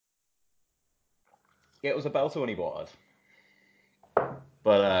It was a belter when he bought us.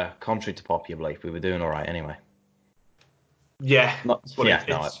 But contrary to popular belief, we were doing all right anyway. Yeah, Not, but yeah,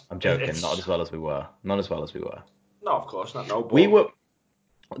 no, I'm joking. Not it's as well as we were. Not as well as we were. no, of course not. No, We but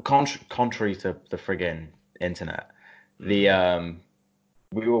were contrary to the friggin' internet. The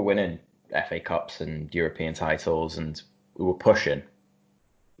we were winning FA Cups and European titles, and we were pushing.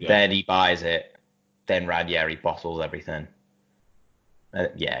 yeah, Then he buys it. Then Ranieri bottles everything.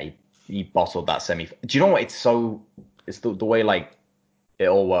 Yeah, he bottled that semi. Do you know what? It's the way like it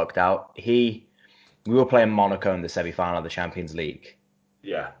all worked out. We were playing Monaco in the semi final of the Champions League.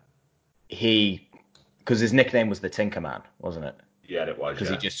 yeah, He, because his nickname was the Tinkerman, wasn't it? yeah, it was, Because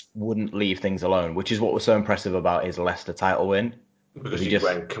he yeah, just wouldn't leave things alone, which is what was so impressive about his Leicester title win. Was because he he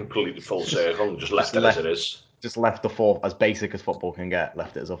went completely full circle and just just left it as left it is. just left the four as basic as football can get,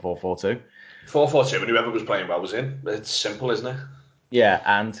 left it as a 4-4-2. 4-4-2, and whoever was playing well was in. It's simple, isn't it? Yeah,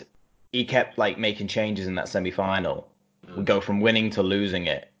 and he kept like making changes in that semi final. We Mm. go from winning to losing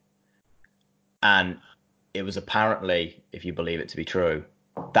it, and it was apparently, if you believe it to be true,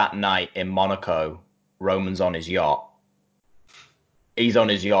 that night in Monaco, Roman's on his yacht. He's on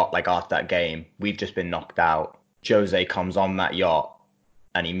his yacht like after that game. We've just been knocked out. Jose comes on that yacht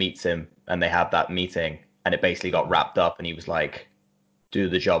and he meets him and they have that meeting and it basically got wrapped up and he was like, do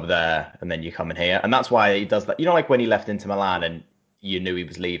the job there and then you come in here. And that's why he does that. You know, like when he left Inter Milan and you knew he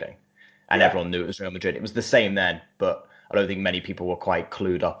was leaving and Yeah, everyone knew it was Real Madrid. It was the same then, but I don't think many people were quite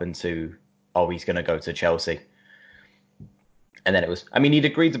clued up into, oh, he's going to go to Chelsea. And then it was, I mean, he'd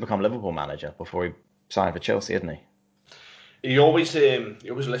agreed to become Liverpool manager before he signed for Chelsea, hadn't he? he always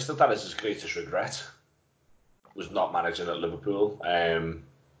listed that as his greatest regret was not managing at Liverpool.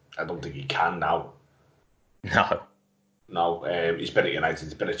 I don't think he can now. No. No, he's been at United,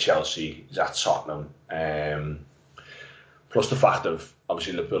 he's been at Chelsea, he's at Tottenham. Plus the fact of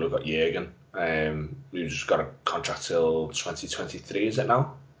obviously Liverpool have got Jurgen, who's got a contract till 2023. Is it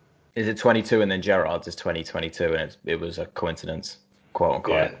now? Is it 22 and then Gerrard's is 2022 and it was a coincidence, quote Yeah,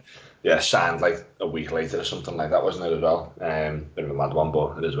 unquote. yeah, signed like a week later or something like that, wasn't it as well? Bit of a mad one,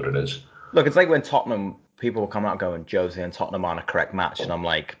 but it is what it is. Look, it's like when Tottenham people will come out going Jose and Tottenham aren't a correct match, and I'm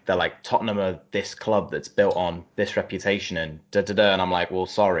like, they're like Tottenham are this club that's built on this reputation and da da da, and I'm like, well,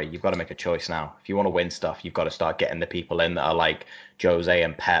 sorry, you've got to make a choice now. If you want to win stuff, you've got to start getting the people in that are like Jose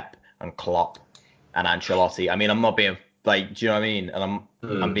and Pep and Klopp and Ancelotti. I mean, I'm not being like, do you know what I mean? And I'm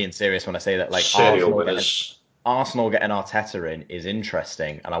Hmm. being serious when I say that. Like Serial winners. Arsenal getting Arteta in is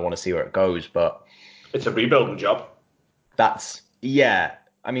interesting, and I want to see where it goes, but. It's a rebuilding job. That's yeah.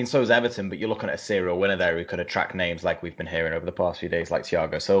 I mean, so is Everton, but you're looking at a serial winner there who could attract names like we've been hearing over the past few days, like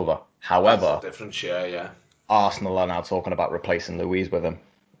Thiago Silva. That's the However, difference, yeah, yeah. Arsenal are now talking about replacing Louise with him,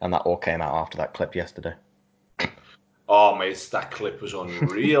 and that all came out after that clip yesterday. Oh, mate, that clip was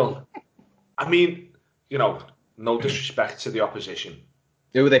unreal. I mean, no disrespect to the opposition.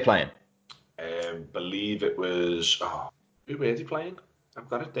 Who are they playing? Believe it was. Oh, who were they playing? I've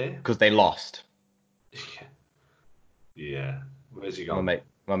got it there. Because they lost. Yeah. Where's he My gone? mate,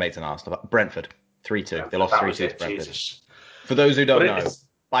 my mate's an Arsenal. Brentford, 3-2. They Brentford. lost That three was two to it. Brentford. Jesus. For those who But don't know, it's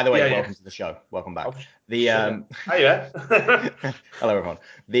by the way, yeah, yeah. welcome to the show. Welcome back. Oh, The sugar. Oh yeah. hello everyone.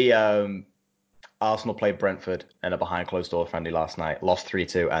 The Arsenal played Brentford in a behind closed door friendly last night. Lost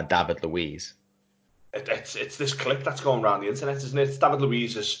 3-2, and David Luiz. It's this clip that's going around the internet, isn't it? It's David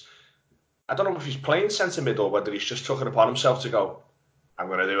Luiz's. I don't know if he's playing centre mid or whether he's just took it upon himself to go. I'm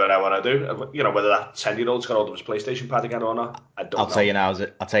going to do what I want to do. Whether that 10-year-old's got hold of his PlayStation pad again or not, I don't know. I'll tell you now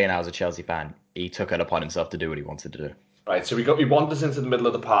as a Chelsea fan, he took it upon himself to do what he wanted to do. Right, so he wanders into the middle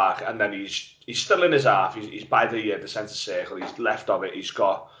of the park, and then he's still in his half. He's by the centre circle. He's left of it. He's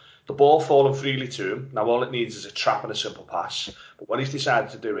got the ball falling freely to him. Now all it needs is a trap and a simple pass. But what he's decided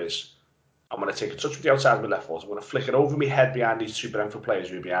to do is, I'm going to take a touch with the outside of my left foot. I'm going to flick it over my head behind these two Brentford players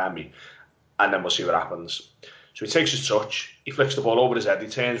who are behind me, and then we'll see what happens. So he takes his touch. He flicks the ball over his head. He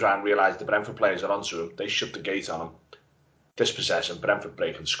turns around, realises the Brentford players are onto him. They shut the gate on him. Dispossess him. Brentford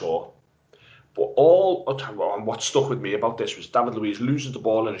break and score. But what stuck with me about this was David Luiz loses the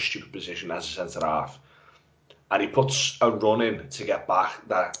ball in a stupid position as a centre half, and he puts a run in to get back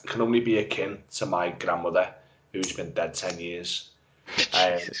that can only be akin to my grandmother, who's been dead 10 years.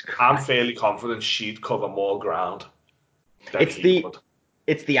 Jesus I'm Christ! fairly confident she'd cover more ground than It's he the could.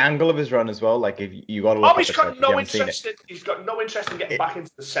 it's the angle of his run as well. Like if you got to Oh, look up a clip if you haven't seen it. he's got no interest in getting it back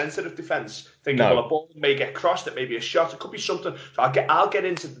into the centre of defence. Thinking, well, no, a ball may get crossed, it may be a shot, it could be something. So I'll get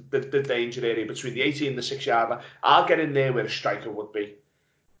into the danger area between the 18 and the 6 yard line. I'll get in there where a striker would be.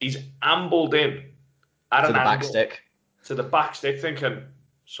 He's ambled in at to an the back angle stick. to the back stick, thinking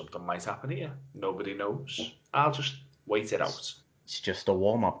something might happen here. Nobody knows. I'll just wait it out. It's just a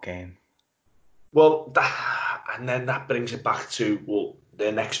warm up game. Well, and then that brings it back to, well,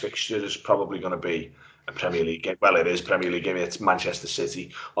 their next fixture is probably going to be a Premier League game. Well, it is Premier League game. It's Manchester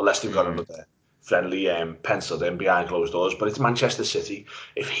City, unless they've got Mm. another friendly penciled in behind closed doors. But it's Manchester City.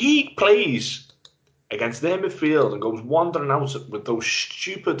 If he plays against their midfield and goes wandering out with those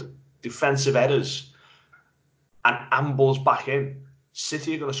stupid defensive errors and ambles back in,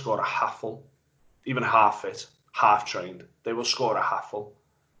 City are going to score a hatful, even half fit, half trained. They will score a hatful.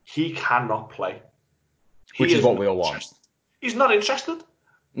 He cannot play. Which He is is what not we all want. interested. He's not interested.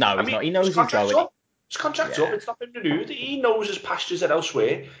 No, I he's mean, not. He his knows he's contract's going. up. His contract's up. Yeah, It's not been renewed. He knows his pastures are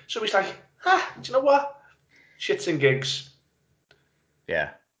elsewhere. So he's like, do you know what? Shits and gigs.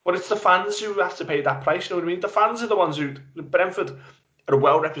 yeah. But it's the fans who have to pay that price. You know what I mean? The fans are the ones who Brentford are a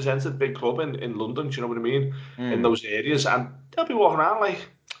well-represented big club in London. Do you know what I mean? In Mm. those areas, and they'll be walking around like,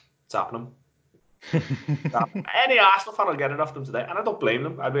 it's happening. Any Arsenal fan will get it off them today, and I don't blame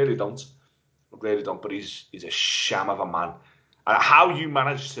them. I really don't. I really don't. But he's a sham of a man. And how you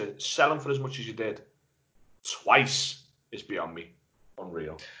managed to sell him for as much as you did twice is beyond me.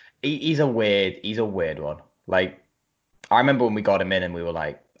 Unreal. He's a weird one. Like, I remember when we got him in and we were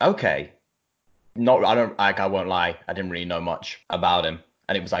like, okay, not, I don't, like, I won't lie, I didn't really know much about him.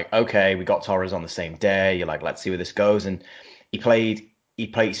 And it was like, okay, we got Torres on the same day. You're like, let's see where this goes. And he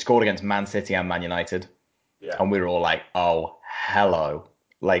scored against Man City and Man United. Yeah. And we were all like, oh, hello.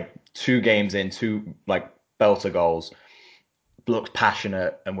 Like, 2 games in, two, like, belter goals, looked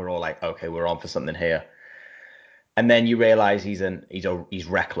passionate. And we're all like, okay, we're on for something here. And then you realize he's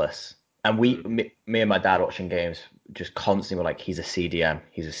reckless. And me and my dad watching games just constantly were like, he's a CDM,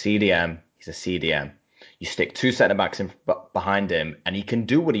 he's a CDM, he's a CDM. You stick 2 centre backs behind him, and he can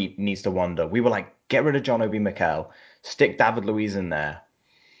do what he needs to wander. We were like, get rid of John Obi Mikel, stick David Luiz in there.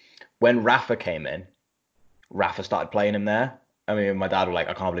 When Rafa came in, Rafa started playing him there. I mean, my dad was like,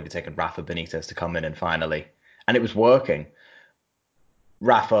 I can't believe you're taking Rafa Benitez to come in and finally, and it was working.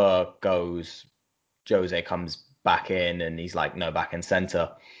 Rafa goes, Jose comes back in, and he's like, no, back in centre.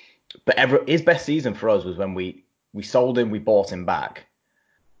 But his best season for us was when we sold him, we bought him back,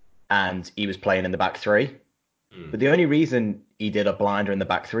 and he was playing in the back three. But the only reason he did a blinder in the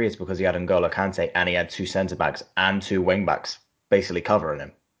back three is because he had N'Golo Kante and he had 2 centre backs and 2 wing backs basically covering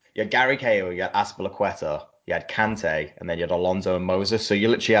him. You had Gary Cahill, you had Aspilicueta, you had Kante, and then you had Alonso and Moses. So you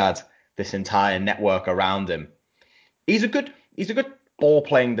literally had this entire network around him. He's a good ball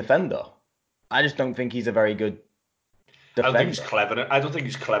playing defender. I just don't think he's a very good I don't think he's defender. clever. I don't think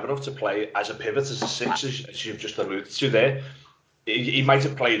he's clever enough to play as a pivot, as a six, as you've just alluded to there. He might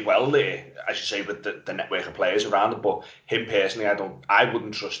have played well there, as you say, with the network of players around him. But him personally, I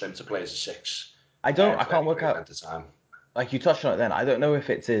wouldn't trust him to play as a six I for can't any work great out. length of time. Like you touched on it then. I don't know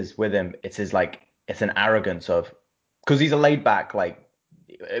if it's his with him. It's his like it's an arrogance of because he's a laid back like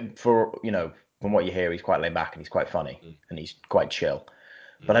for from what you hear he's quite laid back and he's quite funny Mm, and he's quite chill.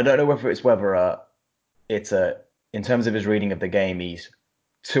 But I mm. don't know whether it's a in terms of his reading of the game he's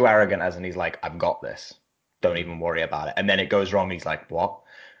too arrogant as in he's like I've got this. Don't Mm. even worry about it. And then it goes wrong. He's like what?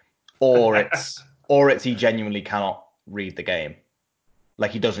 Or it's he genuinely cannot read the game.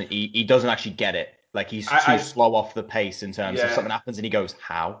 Like he doesn't actually get it. Like he's too I slow off the pace in terms of yeah, something happens and he goes,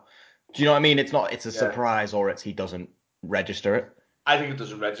 how? Do you know what I mean? It's a yeah. surprise or it's he doesn't register it. I think it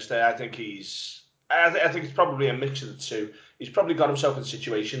doesn't register. I think I think it's probably a mix of the two. He's probably got himself in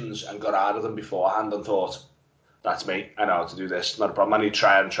situations and got out of them beforehand and thought, that's me. I know how to do this. Not a problem. I need to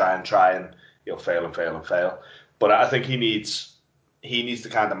try, and he'll fail and fail and fail. But I think he needs the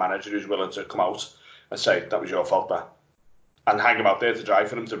kind of manager who's willing to come out and say that was your fault, that, and hang him out there to dry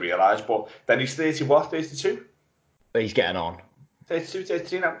for him to realise. But then he's 30, what, 32? But he's getting on. 32,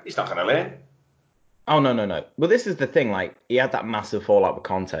 33 now. He's not going to learn. Oh no, no, no. Well, this is the thing. Like he had that massive fallout with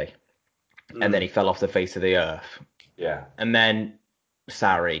Conte, and then he Mm, fell off the face of the earth. yeah. And then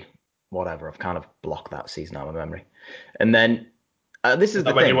Sarri, whatever. I've kind of blocked that season out of my memory. And then this is Is the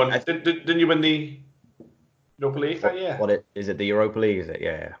that when you thing. won? Didn't you win the Europa League that year? What it is it the Europa League? Is it?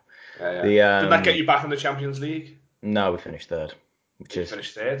 Yeah, yeah. Yeah, yeah. The Didn't that get you back in the Champions League? no, we finished third, which You is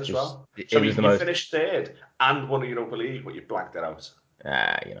finished third as just well. So it was the you most. finished third and won a Europa League, but you blanked it out.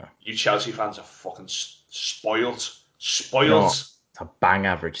 You know. You Chelsea fans are fucking spoilt. Do you know what? Spoilt. It's a bang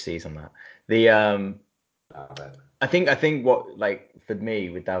average season that. The I bet. I think what like for me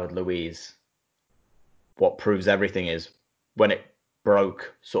with David Luiz, what proves everything is when it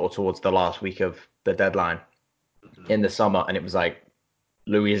broke sort of towards the last week of the deadline Mhm. in the summer, and it was like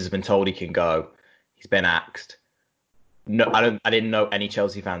Luiz has been told he can go, he's been axed. No, I didn't know any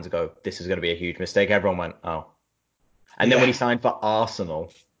Chelsea fans go, this is going to be a huge mistake. Everyone went, oh. And then when Yeah. he signed for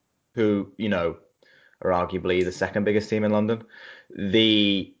Arsenal, who are arguably the second biggest team in London,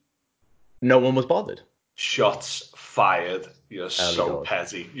 the No one was bothered. Shots fired. You're Early so doors.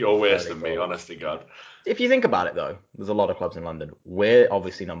 petty. You're worse Early than me, doors. honest to God. If you think about it, though, there's a lot of clubs in London. We're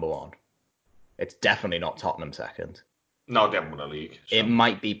obviously number one. It's definitely not Tottenham second. No, they haven't won a league. It So.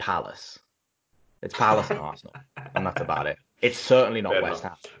 might be Palace. It's Palace and Arsenal, and that's about it. It's certainly not Fair West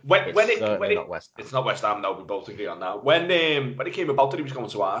enough. Ham. It's When certainly it not West Ham. it's not West Ham. No, we both agree on that. When it came about that he was coming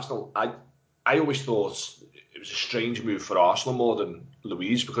to Arsenal, I always thought it was a strange move for Arsenal more than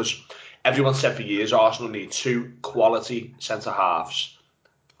Louise, because everyone said for years Arsenal need two quality centre halves,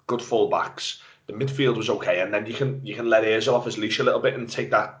 good full backs. The midfield was okay, and then you can let Ozil off his leash a little bit and take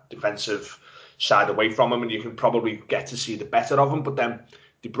that defensive side away from him, and you can probably get to see the better of him. But then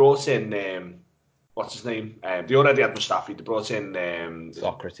they brought in what's his name? They already had Mustafi. They brought in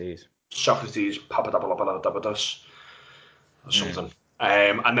Socrates Papadopoulos or something.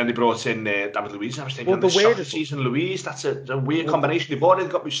 And then they brought in David Luiz. I was thinking, Well, the weirdest, Socrates and Luiz, that's a weird combination. They've already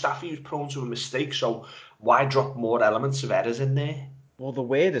got Mustafi, who's prone to a mistake, so why drop more elements of errors in there? well, the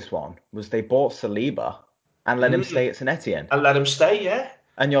weirdest one was they bought Saliba and let him stay at St Etienne. And let him stay, yeah.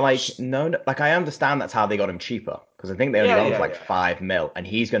 And you're like, no, like I understand that's how they got him cheaper, because I think they only got him for like 5 mil, and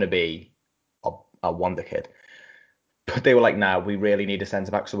he's going to be a wonder kid. But they were like, nah, we really need a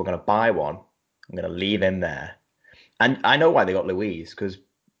centre back, so we're going to buy one. I'm going to leave him there. And I know why they got Louise, because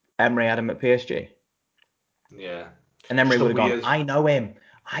Emery had him at PSG. Yeah. And Emery would have gone, I know him.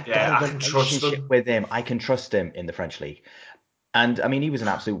 I've got a relationship with him. I can trust him in the French league. And I mean, he was an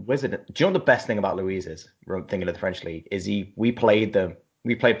absolute wizard. Do you know what the best thing about Louise is, thinking of the French league, is we played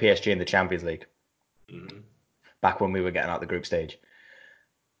PSG in the Champions League back when we were getting out the group stage.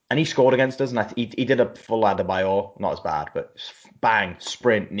 And he scored against us, and he did a full Adebayor, not as bad, but bang,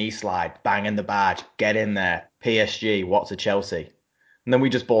 sprint, knee slide, bang in the badge, get in there, PSG, what's a Chelsea? And then we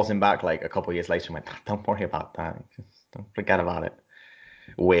just bought him back like a couple of years later and went, don't worry about that, just don't forget about it.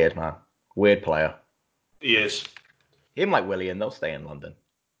 Weird, man. Weird player. He is. Him like Willian, they'll stay in London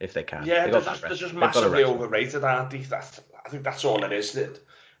if they can. Yeah, they're just massively overrated, aren't they? I think that's all it is. That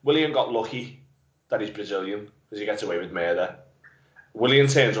Willian got lucky that he's Brazilian, because he gets away with murder. Willian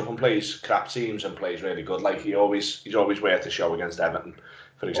turns up and plays crap teams and plays really good. Like he's always worth a show against Everton,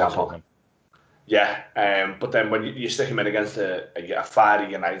 for example. Yeah, but then when you stick him in against a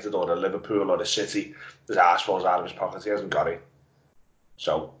fiery United or a Liverpool or a City, his arse falls out of his pocket. He hasn't got it.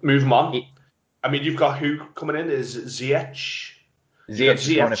 So move him on. I mean, you've got who coming in is Ziyech. Ziyech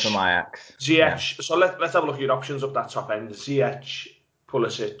is coming from Ajax. Ziyech. Yeah. So let's have a look at your options up that top end. Ziyech,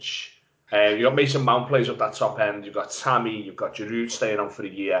 Pulisic. You've got Mason Mount plays up that top end. You've got Tammy. You've got Giroud staying on for a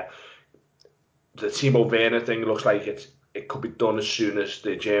year. The Timo Werner thing looks like it could be done as soon as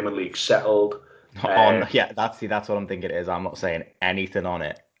the German league settled. That's what I'm thinking it is. I'm not saying anything on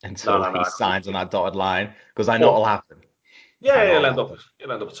it until he signs on that dotted line, because I know it'll happen. Yeah, he'll end up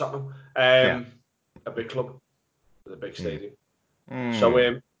at Tottenham. A big club with a big stadium.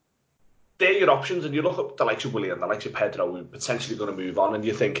 So they're your options, and you look at the likes of Willian, the likes of Pedro, who are potentially going to move on, and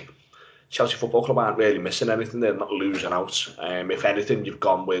you think Chelsea Football Club aren't really missing anything. They're not losing out. If anything, you've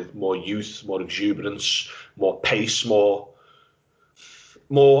gone with more youth, more exuberance, more pace, more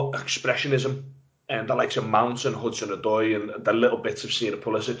expressionism, and the likes of Mount and Hudson-Odoi and the little bits of seeing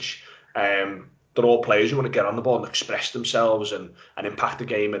Pulisic. They're all players who want to get on the ball and express themselves and impact the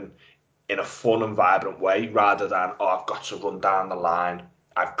game in a fun and vibrant way, rather than, I've got to run down the line,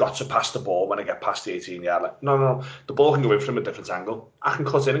 I've got to pass the ball when I get past the 18-yard line. No. The ball can go in from a different angle. I can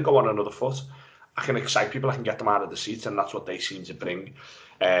cut in and go on another foot. I can excite people. I can get them out of the seats, and that's what they seem to bring.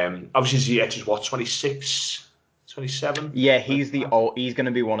 Obviously, Ziyech is what, 26, 27? Yeah, he's going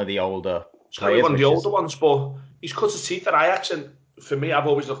to be one of the older players. One of the older ones, but he's cut his teeth at Ajax, and for me, I've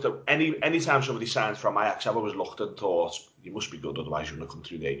always looked at any time somebody signs from Ajax, I've always looked and thought, you must be good, otherwise you're going to come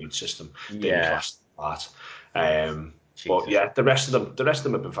through the youth system. Yeah. But yeah, the rest of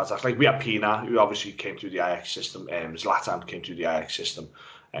them have been fantastic. Like we had Pina, who obviously came through the Ajax system. Zlatan came through the Ajax system.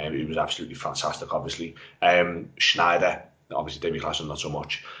 He was absolutely fantastic, obviously. Schneider, obviously David Klassen, not so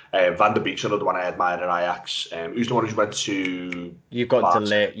much. Van der Beek's another one I admire at Ajax. Who's the one who went to? You've got De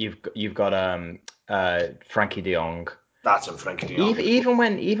Ligt, you've got Frankie De Jong. That's him, Frankie De Jong.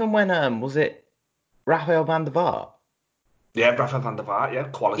 Even when was it Rafael van der Vaart? Yeah, Rafael van der Vaart, yeah,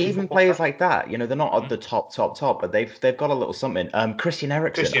 quality. Even players like that, they're not at the top, but they've got a little something. Christian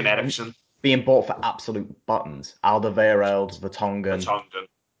Eriksen being bought for absolute buttons. Alderweireld, Vertonghen,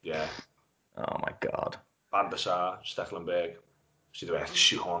 yeah. Oh my God. Van der Sar, Stekelenburg. See the way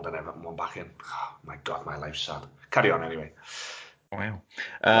shoehorned and Everton one back in. Oh my God, my life's sad. Carry on anyway.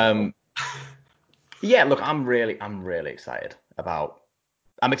 Wow. Yeah, look, I'm really excited about.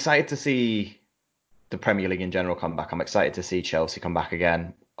 I'm excited to see the Premier League in general come back. I'm excited to see Chelsea come back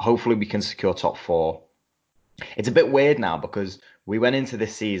again. Hopefully we can secure top four. It's a bit weird now because we went into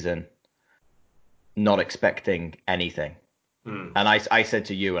this season not expecting anything. And I said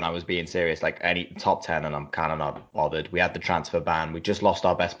to you, and I was being serious, like any top 10, and I'm kind of not bothered. We had the transfer ban. We just lost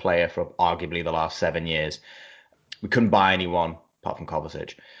our best player for arguably the last 7 years. We couldn't buy anyone apart from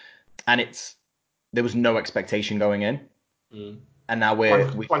Kovacic. And there was no expectation going in. And now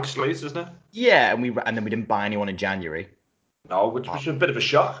blank slate, isn't it? Yeah, and then we didn't buy anyone in January. No, which was a bit of a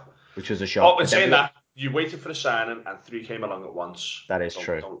shock. Which was a shock. Oh, and saying that, you waited for a signing and three came along at once. That is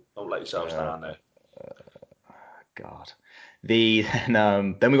true. Don't let yourselves down there. God. Then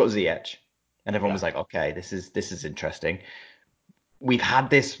we got Ziyech, and everyone was like, okay, this is interesting. We've had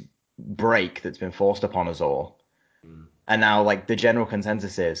this break that's been forced upon us all. And now like the general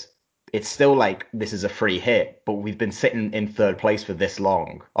consensus is it's still like this is a free hit, but we've been sitting in third place for this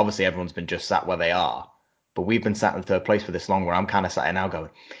long. Obviously everyone's been just sat where they are, but we've been sat in third place for this long where I'm kind of sat here now going,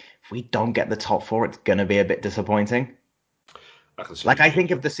 if we don't get the top four, it's going to be a bit disappointing. I think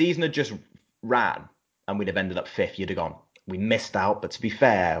if the season had just ran and we'd have ended up fifth, you'd have gone, we missed out. But to be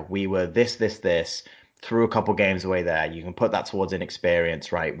fair, we were this, threw a couple games away there. You can put that towards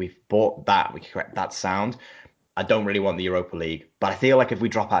inexperience, right? We've bought that. We correct that sound. I don't really want the Europa League, but I feel like if we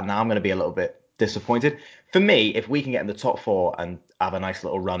drop out now, I'm going to be a little bit disappointed. For me, if we can get in the top four and have a nice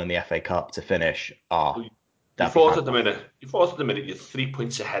little run in the FA Cup to finish, you're fourth at the minute. You're 3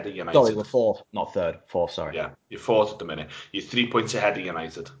 points ahead of United. Sorry, we're fourth, not third. Fourth, sorry. Yeah, you're fourth at the minute. You're 3 points ahead of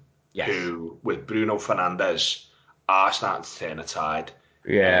United, who, with Bruno Fernandes, are starting to turn a tide.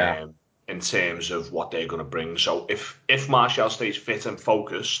 Yeah. In terms of what they're going to bring. So if Martial stays fit and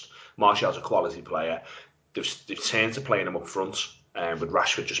focused, Martial's a quality player. They've turned to playing him up front, with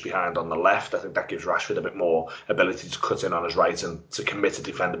Rashford just behind on the left. I think that gives Rashford a bit more ability to cut in on his right and to commit to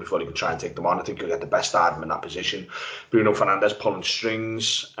defender before he can try and take them on. I think he'll get the best out of him in that position. Bruno Fernandes pulling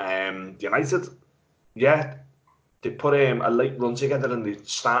strings. United, they put a late run together and they're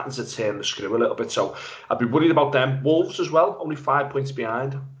starting to turn the screw a little bit. So I'd be worried about them. Wolves as well, only 5 points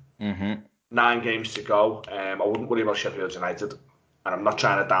behind. 9 games to go. I wouldn't worry about Sheffield United. And I'm not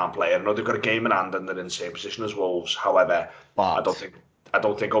trying to downplay it. I know they've got a game in hand and they're in the same position as Wolves. However, I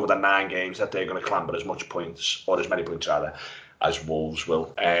don't think over the 9 games that they're going to clamber as much points, or as many points rather, as Wolves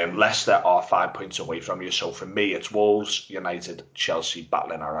will. Leicester are 5 points away from you. So for me, it's Wolves, United, Chelsea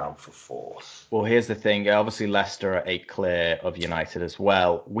battling around for fourth. Well, here's the thing. Obviously, Leicester are 8 clear of United as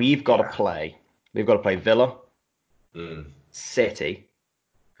well. We've got to play. We've got to play Villa, City,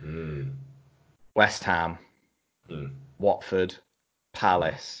 West Ham, Watford,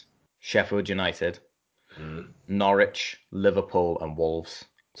 Palace, Sheffield United, Norwich, Liverpool, and Wolves.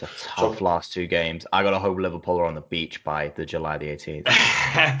 It's a tough last 2 games. I got to hope Liverpool are on the beach by the July the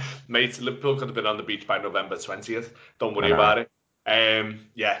 18th. Mate, Liverpool could have been on the beach by November 20th. Don't worry about it.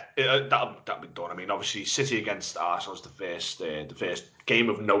 That'll be done. I mean, obviously, City against Arsenal's the first game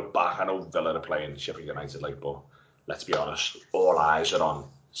of note back. I know Villa are playing Sheffield United, but let's be honest, all eyes are on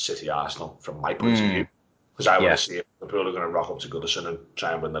City Arsenal from my point of view. Because I want to see if Liverpool are going to rock up to Goodison and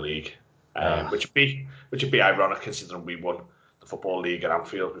try and win the league. Which would be ironic considering we won the Football League at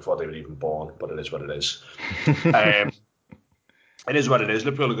Anfield before they were even born, but it is what it is. It is what it is.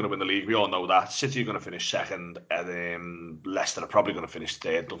 Liverpool are going to win the league. We all know that. City are going to finish second. And Leicester are probably going to finish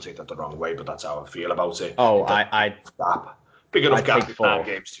third. Don't take that the wrong way, but that's how I feel about it. Big enough gap with 9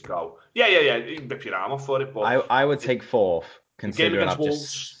 games to go. Yeah. You can rip your arm off for it. But I would take fourth, considering I've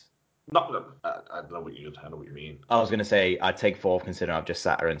Wolves, I know what you mean. I was going to say I'd take fourth, considering I've just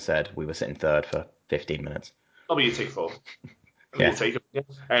sat here and said we were sitting third for 15 minutes. Oh, but you take fourth. We'll take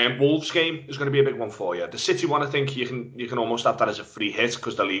it. Wolves game is going to be a big one for you. The City one, I think you can almost have that as a free hit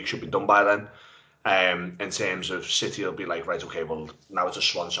because the league should be done by then. In terms of City, it'll be like, right, okay, well, now it's a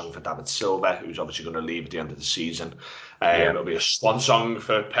swan song for David Silva, who's obviously going to leave at the end of the season. It'll be a swan song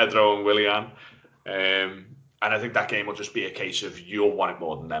for Pedro and Willian. And I think that game will just be a case of you'll want it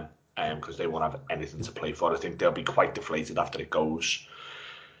more than them because they won't have anything to play for. I think they'll be quite deflated after it goes.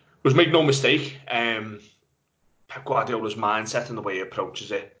 But make no mistake, Pep Guardiola's mindset and the way he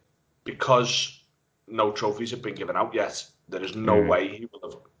approaches it, because no trophies have been given out yet, there is no way he will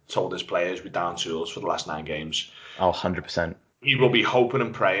have told his players we're down tools for the last 9 games. Oh, 100%. He will be hoping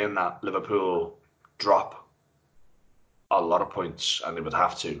and praying that Liverpool drop a lot of points, and they would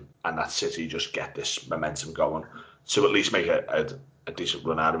have to, and that City just get this momentum going to at least make a decent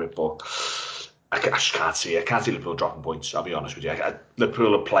run out of it. But I just can't see it. I can't see Liverpool dropping points, I'll be honest with you.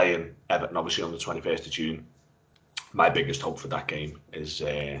 Liverpool are playing Everton, obviously, on the 21st of June. My biggest hope for that game is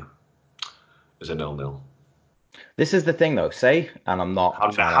a 0-0. This is the thing, though. And I'm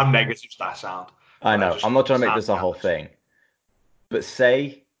not... How negative does that sound? I know. I'm not trying to make this a whole thing. But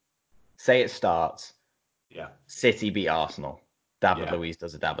say say it starts. Yeah. City beat Arsenal. David Yeah. Luiz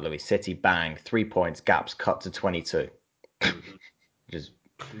does a David Luiz. City bang, 3 points, gaps cut to 22, Mm-hmm. which is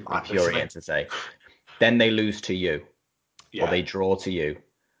Madness, isn't infuriating it? to say. Then they lose to you, or Yeah. they draw to you.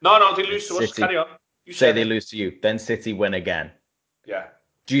 No, they Then lose to us. City Carry on. You say said they it. lose to you. Then City win again. Yeah.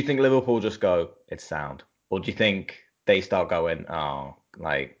 Do you think Liverpool just go, it's sound? Or do you think they start going, oh,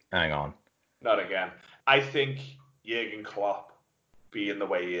 like, hang on? Not again. I think Jurgen Klopp, being the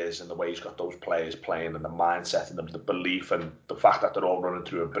way he is and the way he's got those players playing and the mindset and the belief and the fact that they're all running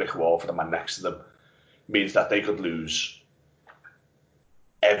through a brick wall for the man next to them means that they could lose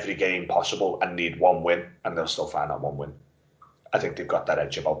every game possible and need one win and they'll still find that one win. I think they've got that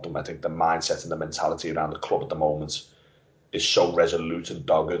edge about them. I think the mindset and the mentality around the club at the moment is so resolute and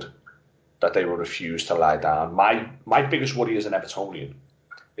dogged that they will refuse to lie down. My biggest worry as an Evertonian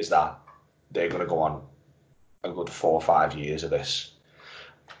is that they're going to go on a good 4 or 5 years of this.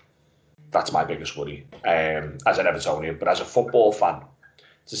 That's my biggest worry as an Evertonian. But as a football fan,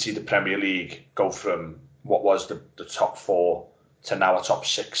 to see the Premier League go from what was the top 4 to now a top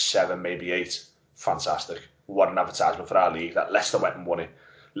 6, 7, maybe 8, fantastic. What an advertisement for our league that Leicester went and won it.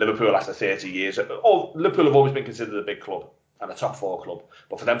 Liverpool after 30 years. Oh, Liverpool have always been considered a big club and a top 4 club.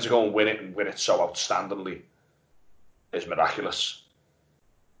 But for them to go and win it so outstandingly is miraculous.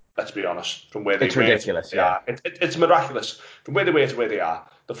 Let's be honest. From where they It's were to ridiculous, where they yeah. are, it's miraculous. From where they were to where they are.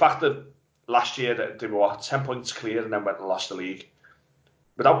 The fact that last year that they were 10 points clear and then went and lost the league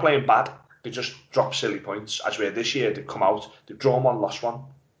without playing bad, they just dropped silly points. As where this year they've come out, they've drawn one, lost one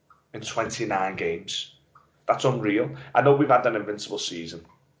in 29 games. That's unreal. I know we've had an invincible season,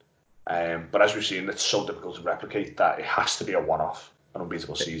 but as we've seen, it's so difficult to replicate that it has to be a one-off, an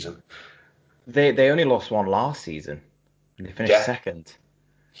unbeatable season. They only lost one last season. They finished Yeah, second.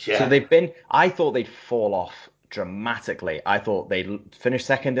 So yeah, I thought they'd fall off dramatically. I thought they'd finish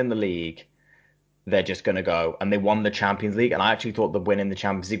second in the league. They're just going to go, and they won the Champions League. And I actually thought the win in the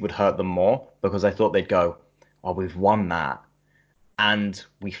Champions League would hurt them more because I thought they'd go, oh, we've won that. And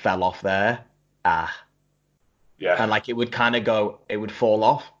we fell off there. Ah. yeah. And like it would kind of go, it would fall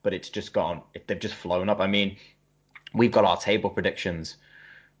off, but it's just gone. They've just flown up. I mean, we've got our table predictions,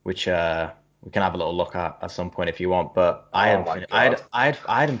 which we can have a little look at some point if you want. But I Oh had my fin- God.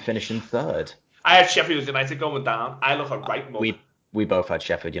 I had him finishing third. I had Sheffield United going down. I look a right mug. We both had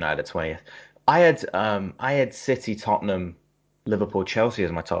Sheffield United at 20th. I had City, Tottenham, Liverpool, Chelsea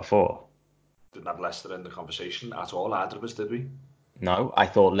as my top 4. Didn't have Leicester in the conversation at all, either of us, did we? No, I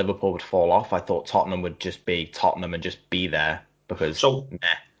thought Liverpool would fall off. I thought Tottenham would just be Tottenham and just be there because So, meh.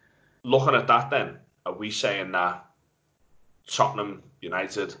 looking at that then, are we saying that Tottenham,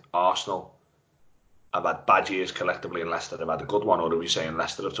 United, Arsenal have had bad years collectively and Leicester have had a good one, or are we saying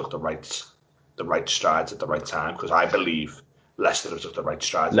Leicester have took the right strides at the right time? Because I believe Leicester have took the right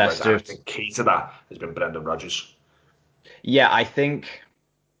strides at the right time. Leicester. I think key to that has been Brendan Rodgers. Yeah, I think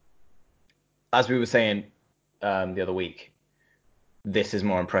as we were saying the other week, this is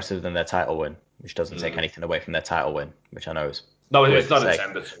more impressive than their title win, which doesn't take Mm. anything away from their title win, which I know is No, weird it's to not say.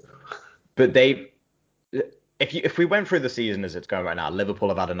 intended. But if we went through the season as it's going right now, Liverpool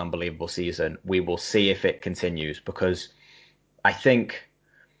have had an unbelievable season. We will see if it continues because I think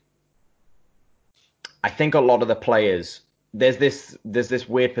I think a lot of the players there's this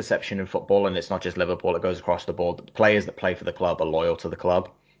weird perception in football, and it's not just Liverpool, it goes across the board. The players that play for the club are loyal to the club.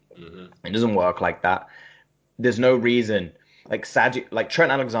 Mm-hmm. It doesn't work like that. There's no reason like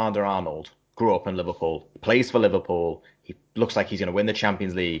Trent Alexander-Arnold grew up in Liverpool, plays for Liverpool. He looks like he's going to win the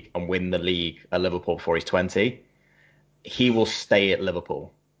Champions League and win the league at Liverpool before he's 20. He will stay at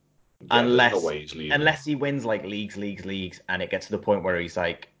Liverpool Yeah, there's no unless way he's leaving. unless he wins like leagues, and it gets to the point where he's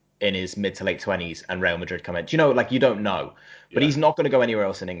like in his mid to late 20s and Real Madrid come in. Do you know, like you don't know, but Yeah. he's not going to go anywhere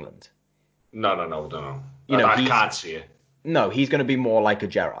else in England. No. You know, I can't see it. he's going to be more like a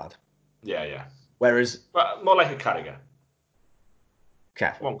Gerrard. Yeah. Whereas, But more like a Carragher.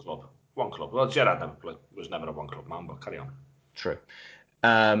 careful, One club. One club. Well, Gerrard was never a one club man, but carry on. true.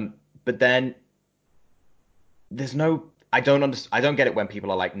 But then there's no, I don't get it when people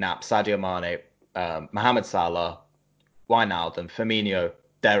are like, nah, Sadio Mane, Mohamed Salah, Wijnaldum, Firmino,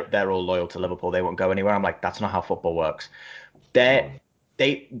 they're all loyal to Liverpool. They won't go anywhere. I'm like, that's not how football works. No.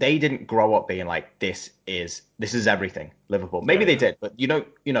 They they didn't grow up being like this is everything Liverpool. Maybe they Yeah. did, but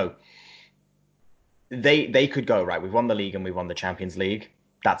they could go right. We've won the league and we've won the Champions League.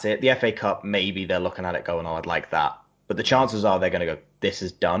 That's it. The FA Cup, maybe they're looking at it going, oh, I'd like that. But the chances are they're going to go, this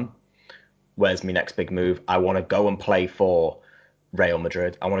is done. Where's my next big move? I want to go and play for Real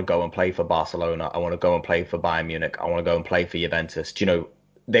Madrid. I want to go and play for Barcelona. I want to go and play for Bayern Munich. I want to go and play for Juventus. Do you know,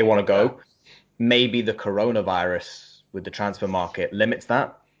 they want to Yeah. go. Maybe the coronavirus with the transfer market limits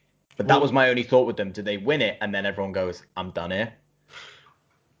that. But that was my only thought with them. Did they win it and then everyone goes, I'm done here?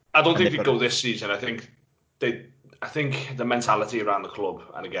 I don't think they go this season. I think the mentality around the club,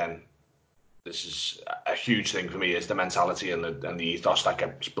 and again, this is a huge thing for me, is the mentality and the ethos that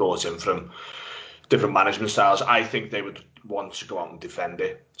gets brought in from different management styles. I think they would want to go out and defend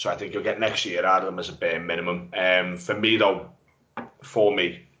it. So I think you'll get next year out of them as a bare minimum. For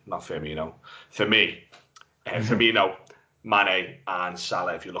me, Firmino, Mane and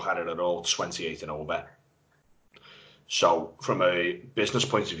Salah, if you look at it, are all 28 and over. So from a business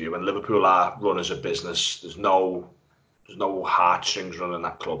point of view, when Liverpool are run as a business, there's no heartstrings running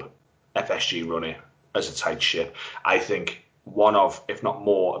that club. FSG run it as a tight ship. I think one of, if not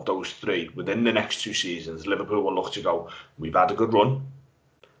more, of those three within the next 2 seasons, Liverpool will look to go, we've had a good run,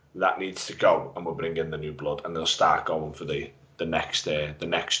 that needs to go, and we'll bring in the new blood, and they'll start going for the next 4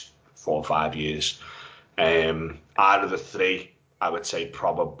 or 5 years. Out of the three, I would say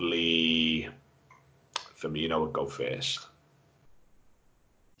probably Firmino would go first.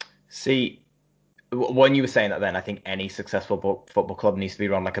 See, when you were saying that then, I think any successful football club needs to be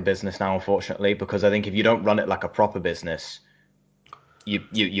run like a business now, unfortunately, because I think if you don't run it like a proper business,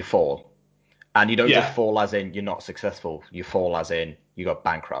 you fall. And you don't just fall as in you're not successful, you fall as in you got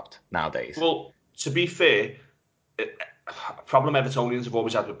bankrupt nowadays. Well, to be fair, problem Evertonians have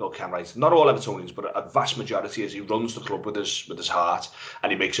always had with Bill Kenwright, not all Evertonians, but a vast majority, is he runs the club with his heart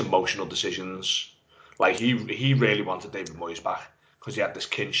and he makes emotional decisions. Like he really wanted David Moyes back because he had this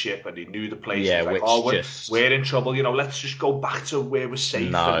kinship and he knew the players. Yeah, he was like, we're in trouble, let's just go back to where we're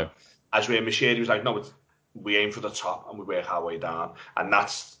safe. No. And as we're Machete, he was like, no, we aim for the top and we work our way down. And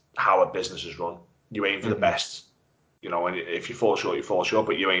that's how a business is run. You aim for the best, and if you fall short, you fall short,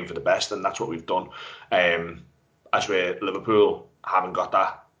 but you aim for the best, and that's what we've done. As we're Liverpool haven't got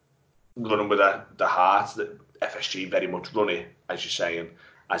that running with the heart that FSG very much run it, as you're saying,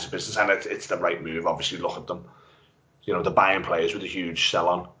 as a business, and it's the right move. Obviously, look at them. They're buying players with a huge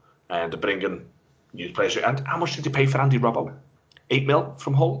sell-on, and they're bringing youth players. And how much did they pay for Andy Robbo? 8 mil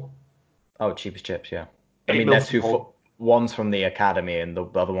from Hull? Oh, cheapest chips, yeah. I mean, there's one's from the academy, and the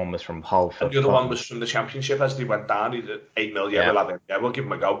other one was from Hull. And the other one was from the Championship. As they went down, he did 8 mil. We'll give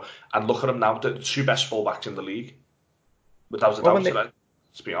him a go. And look at him now, the 2 best fullbacks in the league. Without a doubt,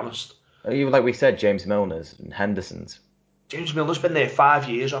 let's be honest. Even like we said, James Milner's and Henderson's. James Milner's been there 5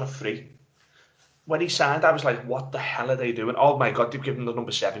 years on a free. When he signed, I was like, what the hell are they doing? Oh my God, they've given him the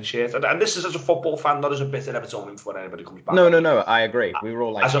number 7 shirt. And this is as a football fan, not as a bitter Evertonian before anybody comes back. No, I agree. We were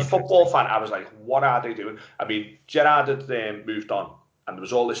all like, as a football fan, I was like, what are they doing? I mean, Gerrard had moved on, and there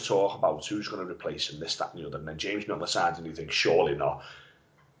was all this talk about who's going to replace him, this, that, and the other. And then James Milner signed, and you think, surely not.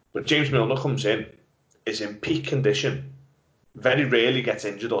 But James Milner comes in, is in peak condition, very rarely gets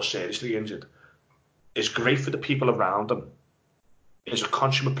injured or seriously injured, is great for the people around him, is a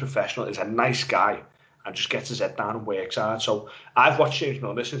consummate professional, is a nice guy, and just gets his head down and works hard. So I've watched James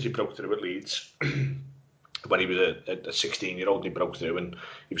Milner since he broke through at Leeds. When he was a 16-year-old, he broke through, and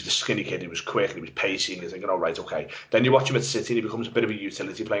he was the skinny kid, he was quick, and he was pacey, and you're thinking, oh, right, okay. Then you watch him at City, and he becomes a bit of a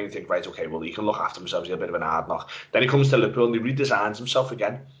utility player, and you think, right, okay, well, he can look after himself, he's a bit of an hard knock. Then he comes to Liverpool, and he redesigns himself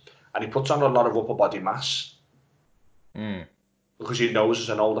again, and he puts on a lot of upper body mass. Because he knows as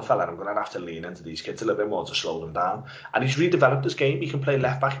an older fella, I'm going to have to lean into these kids a little bit more to slow them down. And he's redeveloped his game. He can play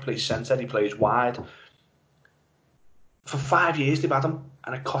left back, he plays centre, he plays wide. For 5 years they've had him,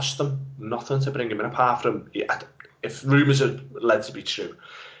 and it cost them nothing to bring him in, apart from, if rumours are led to be true,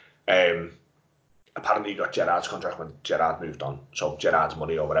 apparently he got Gerrard's contract when Gerrard moved on, so Gerrard's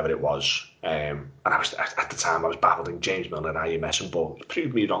money or whatever it was. And I was, at the time I was baffled, James Milner, are you messing? But he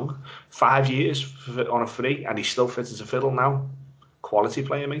proved me wrong. 5 years on a free, and he still fits as a fiddle now. Quality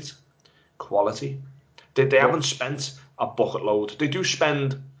player, mate. Quality. They haven't spent a bucket load. They do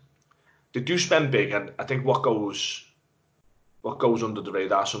spend big, and I think what goes under the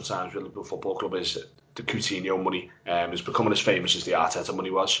radar sometimes with Liverpool Football Club is the Coutinho money. Is becoming as famous as the Arteta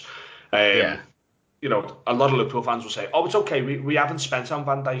money was. A lot of Liverpool fans will say, oh, it's okay, we haven't spent on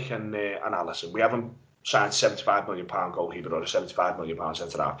Van Dijk and Alisson. We haven't signed £75 million goalkeeper or a £75 million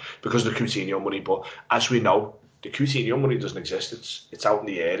centre-half because of the Coutinho money. But as we know, the Coutinho money doesn't exist. It's out in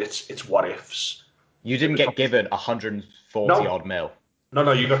the air. It's what ifs. You didn't get given 140 odd mil.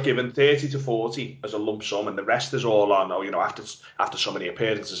 No, you got given 30 to 40 as a lump sum, and the rest is all on, after so many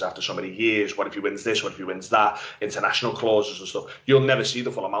appearances, after so many years, what if he wins this, what if he wins that, international clauses and stuff. You'll never see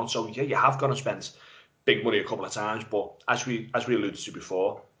the full amount. So, yeah, you have gone and spent big money a couple of times, but as we alluded to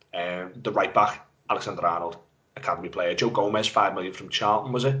before, the right back, Alexander Arnold, academy player, Joe Gomez, 5 million from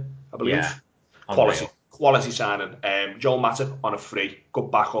Charlton, was it? I believe. Yeah. Quality signing. Joel Matip on a free,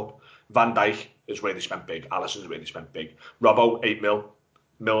 good backup. Van Dijk is where they spent big. Alisson's where they spent big. Robbo, 8 mil.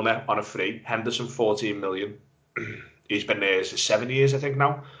 Milner on a free. Henderson 14 million. He's been there 7 years, I think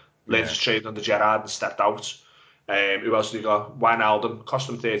now. Learned his trade under Gerrard and stepped out. Who else have you got? Wijnaldum, cost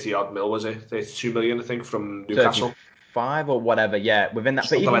him 30 odd mil, was it? 32 million, I think, from Newcastle. 35 or whatever, yeah, within that.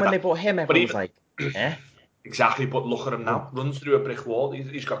 Something but even like when that. they bought him, everyone was like, eh? Exactly, but look at him now. Runs through a brick wall.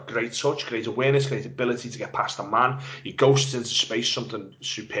 He's got great touch, great awareness, great ability to get past a man. He ghosts into space, something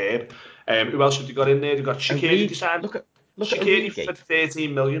superb. Who else have you got in there? You've got Shaqiri design. Look at Shaqiri for Origi.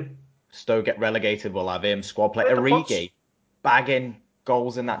 13 million. Stoke get relegated, we'll have him. Squad play. Right, the Origi bagging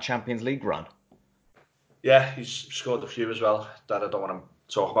goals in that Champions League run. Yeah, he's scored a few as well that I don't want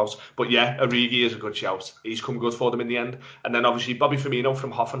to talk about. But yeah, Origi is a good shout. He's come good for them in the end. And then obviously Bobby Firmino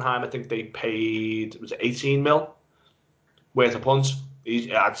from Hoffenheim, I think they paid, was it 18 mil? Worth a punt.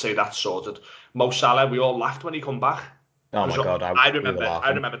 I'd say that's sorted. Mo Salah, we all laughed when he come back. Oh my God, I we were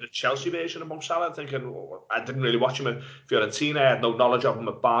laughing. remember the Chelsea version of Mo Salah, thinking, I didn't really watch him at Fiorentina, I had no knowledge of him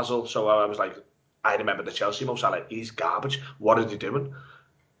at Basel, so I was like, I remember the Chelsea Mo Salah, he's garbage. What are they doing?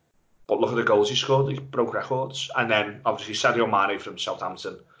 But look at the goals he scored. He broke records. And then, obviously, Sadio Mane from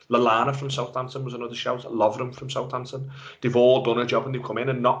Southampton. Lallana from Southampton was another shout. Lovren from Southampton. They've all done a job and they've come in,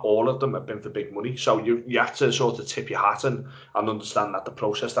 and not all of them have been for big money. So you have to sort of tip your hat and understand that the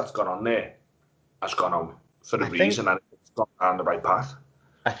process that's gone on there has gone on for a reason, and it's gone down the right path.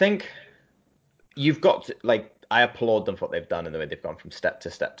 I think you've got to, I applaud them for what they've done and the way they've gone from step to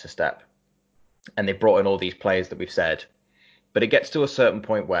step to step. And they brought in all these players that we've said. But it gets to a certain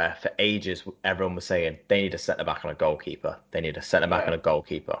point where, for ages, everyone was saying they need a centre-back and a goalkeeper. They need a centre-back and a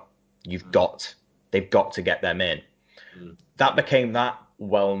goalkeeper. They've got to get them in. That became that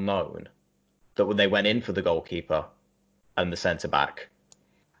well-known that when they went in for the goalkeeper and the centre-back,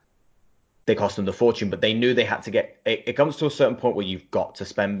 they cost them the fortune, but they knew they had to get... It comes to a certain point where you've got to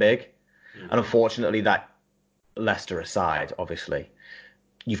spend big. And unfortunately, that, Leicester aside, obviously,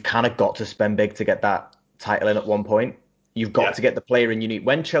 you've kind of got to spend big to get that title in at one point. You've got to get the player in you need.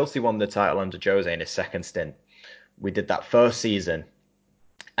 When Chelsea won the title under Jose in his second stint, we did that first season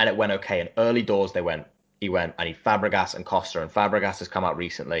and it went okay. In early doors, he went, I need Fabregas and Costa. And Fabregas has come out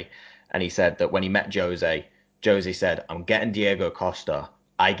recently and he said that when he met Jose said, I'm getting Diego Costa.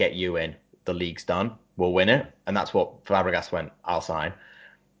 I get you in. The league's done. We'll win it. And that's what Fabregas went, I'll sign.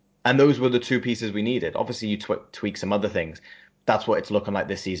 And those were the two pieces we needed. Obviously, you tweak some other things. That's what it's looking like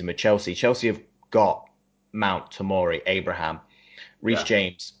this season with Chelsea. Chelsea have got Mount, Tomori, Abraham, Reece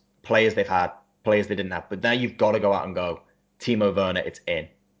James, players they've had, players they didn't have. But now you've got to go out and go, Timo Werner, it's in.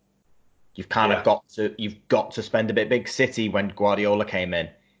 You've kind of got to spend a bit big. City, when Guardiola came in,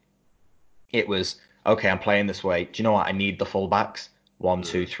 it was, okay, I'm playing this way. Do you know what? I need the fullbacks. 1,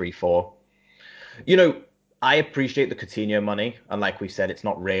 2, 3, 4. You know, I appreciate the Coutinho money. And like we said, it's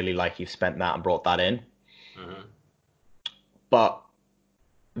not really like you've spent that and brought that in. But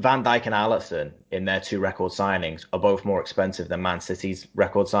Van Dijk and Alisson, in their 2 record signings, are both more expensive than Man City's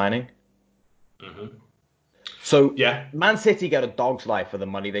record signing. So Man City get a dog's life for the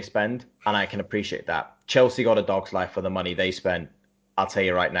money they spend, and I can appreciate that. Chelsea got a dog's life for the money they spent. I'll tell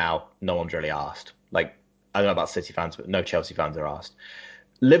you right now, no one's really asked. I don't know about City fans, but no Chelsea fans are asked.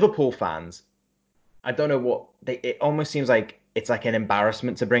 Liverpool fans, I don't know what... It almost seems like it's like an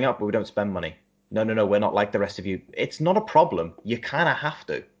embarrassment to bring up, but we don't spend money. No, we're not like the rest of you. It's not a problem. You kind of have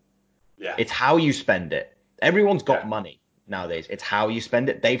to. Yeah. It's how you spend it. Everyone's got money nowadays. It's how you spend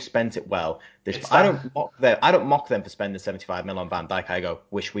it. They've spent it well. I don't mock them for spending 75 mil on Van Dijk. I go,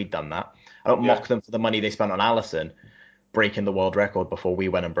 wish we'd done that. I don't mock them for the money they spent on Alisson, breaking the world record before we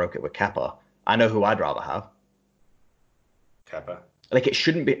went and broke it with Kepa. I know who I'd rather have. Kepa. It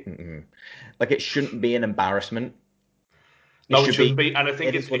shouldn't be. It shouldn't be an embarrassment. No, it shouldn't be. And I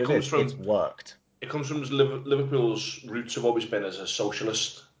think it comes from. It's worked. It comes from Liverpool's roots have always been as a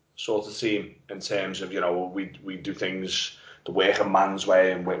socialist sort of team in terms of, we do things the working man's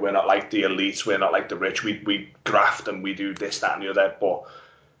way, and we're not like the elites, we're not like the rich. We graft and we do this, that, and the other. But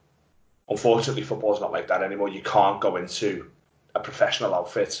unfortunately, football's not like that anymore. You can't go into a professional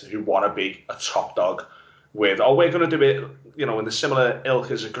outfit who want to be a top dog with, we're going to do it, in the similar ilk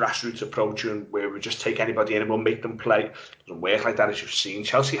as a grassroots approach, and where we just take anybody in and we'll make them play. It doesn't work like that, as you've seen.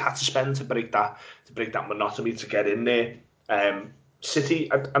 Chelsea had to spend to break that monotony to get in there. City,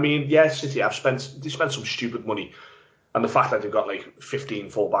 City have spent some stupid money, and the fact that they've got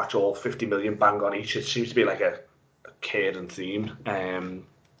 15 fullbacks or 50 million bang on each, it seems to be like a caring theme. And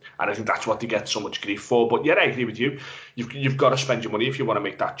I think that's what they get so much grief for. But yeah, I agree with you. You've got to spend your money if you want to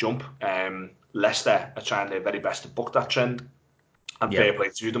make that jump. Leicester are trying their very best to buck that trend, and fair play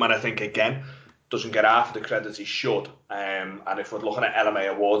to them. And I think, again, doesn't get half of the credit he should. And if we're looking at LMA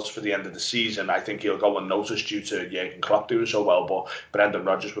awards for the end of the season, I think he'll go unnoticed due to Jurgen Klopp doing so well. But Brendan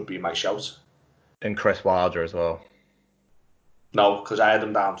Rodgers would be my shout. And Chris Wilder as well. No, because I had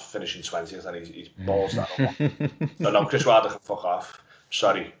him down to finishing 20th and he's balls that up. So no, Chris Wilder can fuck off.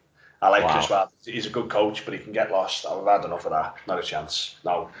 Sorry. I like Chris Wilder. He's a good coach, but he can get lost. I've had enough of that. Not a chance.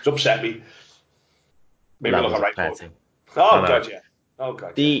 No, it's upset me. Maybe look at right foot. Oh, God, yeah. Oh,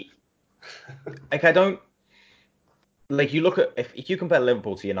 God, Like, I don't... Like, you look at... If you compare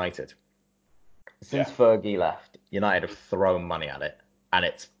Liverpool to United, since Fergie left, United have thrown money at it, and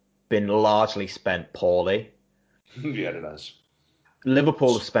it's been largely spent poorly. Yeah, it has.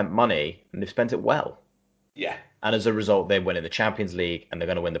 Liverpool have spent money, and they've spent it well. Yeah. And as a result, they're winning the Champions League, and they're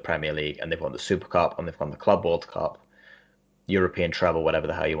going to win the Premier League, and they've won the Super Cup, and they've won the Club World Cup, European treble, whatever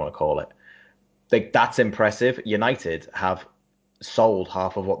the hell you want to call it. Like, that's impressive. United have sold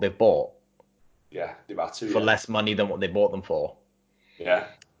half of what they've bought. Yeah, they've had to, for less money than what they bought them for. Yeah.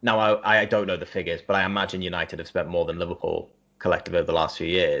 Now, I don't know the figures, but I imagine United have spent more than Liverpool collectively over the last few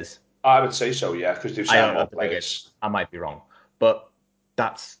years. I would say so, yeah, because they've signed more players. I might be wrong, but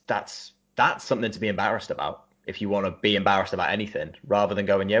that's something to be embarrassed about. If you want to be embarrassed about anything, rather than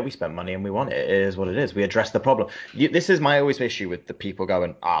going, yeah, we spent money and we won it. It is what it is. We addressed the problem. This is my always issue with the people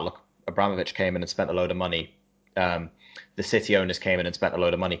going, look, Abramovich came in and spent a load of money. The City owners came in and spent a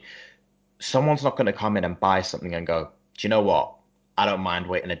load of money. Someone's not going to come in and buy something and go, do you know what? I don't mind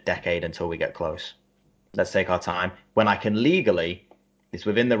waiting a decade until we get close. Let's take our time. When I can legally, it's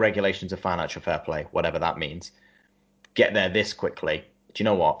within the regulations of financial fair play, whatever that means, get there this quickly. Do you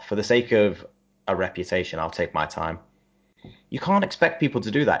know what? For the sake of a reputation, I'll take my time. You can't expect people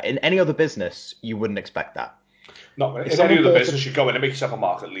to do that. In any other business, you wouldn't expect that. No, in any other business, you go in and make yourself a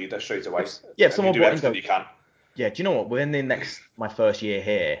market leader straight away. Yeah, if someone do everything you can. Yeah, do you know what? Within my first year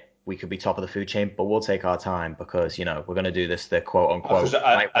here, we could be top of the food chain, but we'll take our time because, we're going to do this the quote unquote.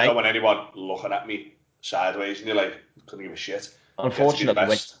 I don't want anyone looking at me sideways and you're like, couldn't give a shit.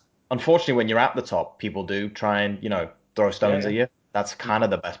 Unfortunately, when you're at the top, people do try and, throw stones at you. That's kind of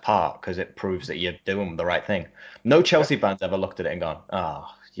the best part because it proves that you're doing the right thing. No Chelsea fans ever looked at it and gone,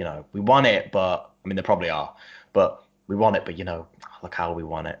 we won it, but I mean, they probably are, but we won it, but look how we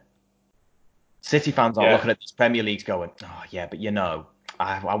won it. City fans are looking at these Premier Leagues going, but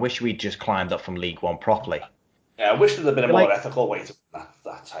I wish we'd just climbed up from League One properly. Yeah, I wish there'd been a more ethical way to win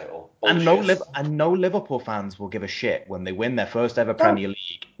that title. And no Liverpool fans will give a shit when they win their first ever Premier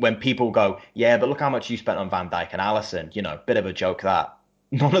League. When people go, yeah, but look how much you spent on Van Dijk and Alisson. Bit of a joke that.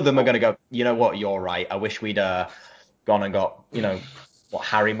 None of them are going to go, you know what, you're right. I wish we'd gone and got,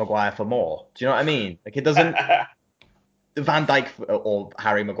 Harry Maguire for more. Do you know what I mean? Like, it doesn't... Van Dijk or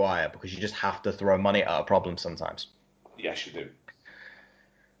Harry Maguire, because you just have to throw money at a problem sometimes. Yes, you do.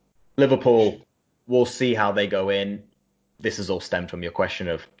 Liverpool, we'll see how they go in. This has all stemmed from your question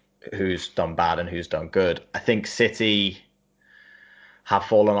of who's done bad and who's done good. I think City have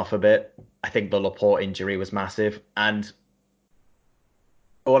fallen off a bit. I think the Laporte injury was massive. And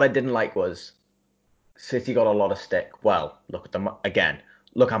what I didn't like was City got a lot of stick. Well, look at them again.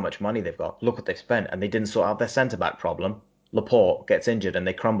 Look how much money they've got. Look what they've spent. And they didn't sort out their centre-back problem. Laporte gets injured and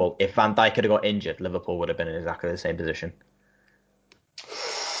they crumble. If Van Dijk had got injured, Liverpool would have been in exactly the same position.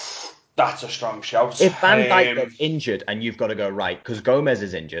 That's a strong shout. If Van Dijk gets injured and you've got to go right, because Gomez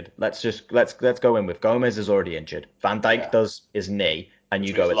is injured, let's go in with Gomez is already injured. Van Dijk does his knee, and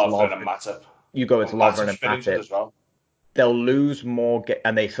you go it's Lovren and Matip. You go it's Lovren and Matip as well. They'll lose more,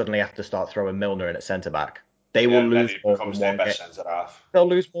 and they suddenly have to start throwing Milner in at centre back. They will lose more than one game. They'll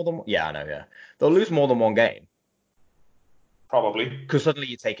lose more than they'll lose more than one game. Probably because suddenly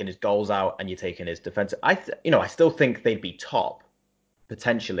you're taking his goals out and you're taking his defense. I still think they'd be top.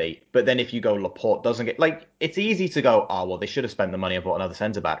 Potentially, but then if you go Laporte doesn't get it's easy to go, well, they should have spent the money and bought another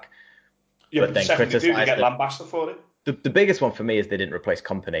centre back. Yeah, but then criticize get lambasted for it. The biggest one for me is they didn't replace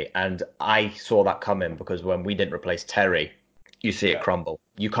Kompany, and I saw that coming because when we didn't replace Terry, you see it crumble.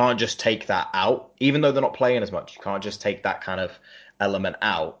 You can't just take that out, even though they're not playing as much. You can't just take that kind of element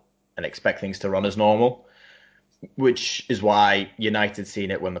out and expect things to run as normal. Which is why United seen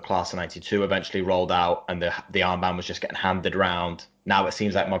it when the Class of '92 eventually rolled out and the armband was just getting handed around. Now it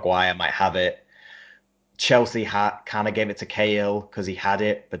seems like Maguire might have it. Chelsea kind of gave it to Cahill because he had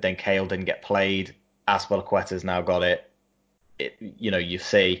it, but then Cahill didn't get played. Azpilicueta's now got it. You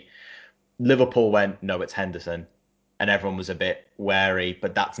see Liverpool went, no, it's Henderson. And everyone was a bit wary,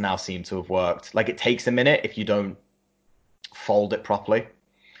 but that's now seemed to have worked. Like, it takes a minute if you don't fold it properly.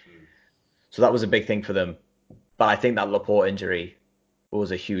 So that was a big thing for them. But I think that Laporte injury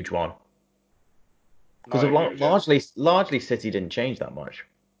was a huge one. Because largely City didn't change that much.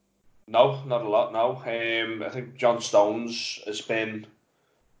 No, not a lot. No, I think John Stones has been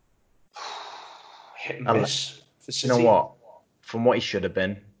hit and I, miss for you know City. what? From what he should have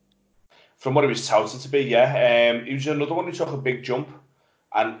been, From what he was touted to be, yeah. He was another one who took a big jump.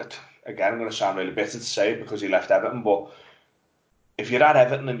 And again, I'm going to sound really bitter to say it because he left Everton, but if you're at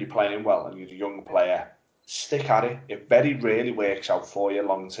Everton and you're playing well and you're a young player, stick at it. It very rarely works out for you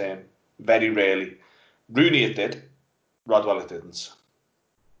long term. Very rarely. Rooney it did. Rodwell it didn't.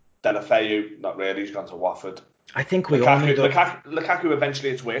 Deulofeu, not really. He's gone to Watford. I think we all knew Lukaku, that. Lukaku eventually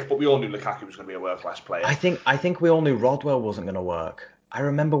it's worked, but we all knew Lukaku was going to be a world class player. I think we all knew Rodwell wasn't going to work. I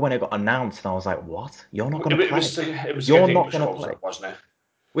remember when it got announced, and I was like, "What? You're not going to play? It was to get You're the not English going to hopes play?" up, wasn't it?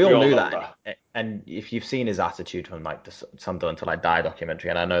 We We all all knew know that, that. and if you've seen his attitude from like the Sunderland Till I Die documentary,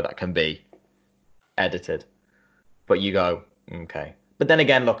 and I know that can be edited, but you go, okay. But then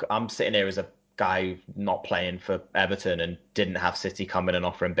again, look, I'm sitting here as a guy not playing for Everton and didn't have City come in and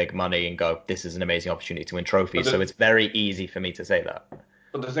offer him big money and go, this is an amazing opportunity to win But trophies. So it's very easy for me to say that.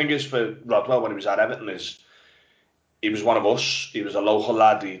 the thing is for Rodwell when he was at Everton is he was one of us. He was a local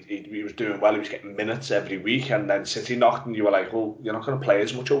lad. He was doing well. He was getting minutes every week. And then City knocked, and you were like, well, you're not going to play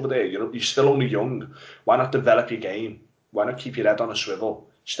as much over there. You're still only young. Why not develop your game? Why not keep your head on a swivel?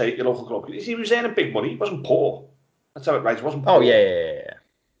 Stay at your local club. He was earning big money. He wasn't poor. That's how it right. He wasn't Oh yeah, poor. yeah, yeah, yeah.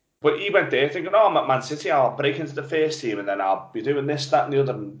 But he went there thinking, oh, I'm at Man City. I'll break into the first team, and then I'll be doing this, that, and the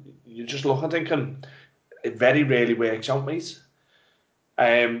other. And you're just looking, thinking, it very rarely works out, mate.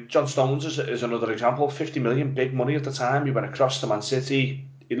 John Stones is another example. 50 million, big money at the time. He went across to Man City.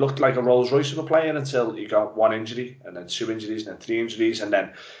 He looked like a Rolls Royce of a player until he got one injury, and then two injuries, and then three injuries. And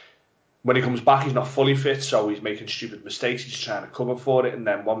then when he comes back, he's not fully fit, so he's making stupid mistakes. He's trying to cover for it, and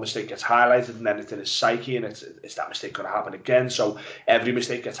then one mistake gets highlighted, and then it's in his psyche, and it's that mistake going to happen again? So every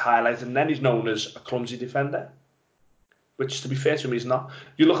mistake gets highlighted, and then he's known as a clumsy defender, which, to be fair to him, he's not.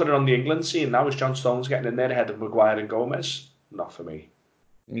 You look at it on the England scene now, is John Stones getting in there ahead of Maguire and Gomez? Not for me.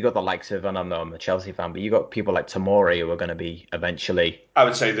 You got the likes of, and I know I'm a Chelsea fan, but you got people like Tomori who are going to be eventually I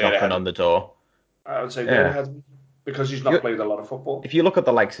would say they're knocking ahead on of the door. I would say they're Yeah. ahead of him because he's not You, played a lot of football. if you look at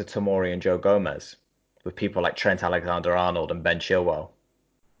the likes of Tomori and Joe Gomez, with people like Trent Alexander-Arnold and Ben Chilwell,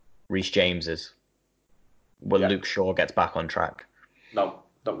 Reece James's, when Yeah, Luke Shaw gets back on track. no,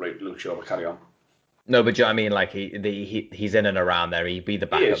 don't rate Luke Shaw, but carry on. No, but do you know what I mean? Like he's in and around there. He'd be the He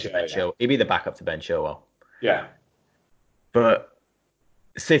backup is, to yeah, Ben yeah, Chilwell. He'd be the backup to Ben Chilwell. yeah. But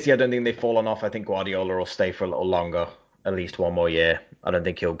City, I don't think they've fallen off. I think Guardiola will stay for a little longer, at least one more year. I don't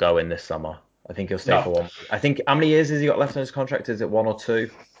think he'll go in this summer. I think he'll stay for No, one. I think how many years has he got left on his contract? Is it one or two?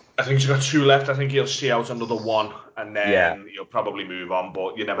 I think he's got two left. I think he'll see out another one, and Yeah. then he'll probably move on.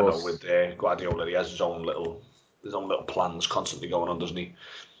 But you never Or know with Guardiola. He has his own little plans constantly going on, doesn't he?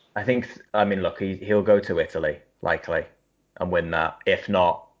 I think. I mean, look, he'll go to Italy likely and win that. If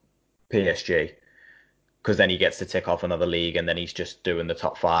not PSG, because then he gets to tick off another league, and then he's just doing the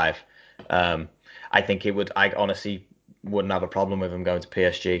top five. Um, I think it would. I honestly wouldn't have a problem with him going to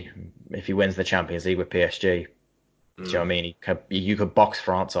PSG if he wins the Champions League with PSG. Do you know what I Mm. mean? You could box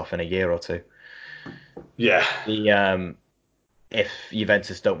France off in a year or two. Yeah. The If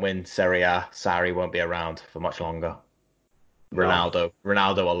Juventus don't win Serie A, Sarri won't be around for much longer. No.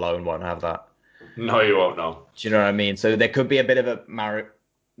 Ronaldo alone won't have that. No, you won't know. Do you know what I mean? So there could be a bit of a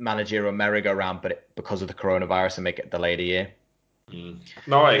managerial merry-go-round, but because of the coronavirus, and make it delayed a year. Mm.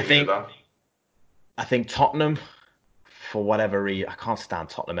 No, I I agree with think that. I think Tottenham, for whatever reason, I can't stand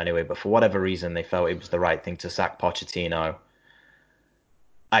Tottenham anyway, but for whatever reason, they felt it was the right thing to sack Pochettino.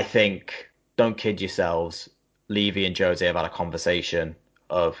 I think, don't kid yourselves, Levy and Jose have had a conversation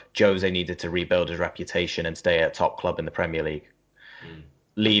of Jose needed to rebuild his reputation and stay at a top club in the Premier League. Mm.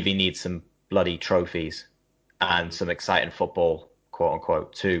 Levy needs some bloody trophies and Mm. some exciting football, quote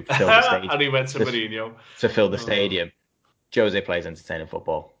unquote, to fill the And stadium. he went to To, Mourinho. to fill the Oh. stadium. Jose plays entertaining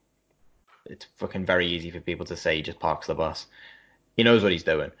football. It's fucking very easy for people to say he just parks the bus. He knows what he's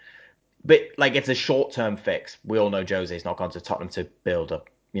doing. But like it's a short-term fix. We all know Jose's not gone to Tottenham to build up,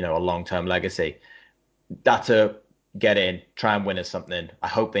 a long-term legacy. That's a get in, try and win us something. I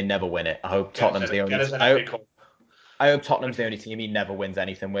hope they never win it. I hope Tottenham's the Get only. us an FA Cup. I hope Tottenham's the only team he never wins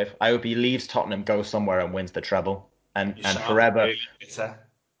anything with. I hope he leaves Tottenham, goes somewhere and wins the treble. And You and sound forever. really bitter.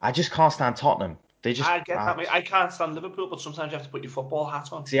 I just can't stand Tottenham. They just I get that, mate. I can't stand Liverpool, but sometimes you have to put your football hat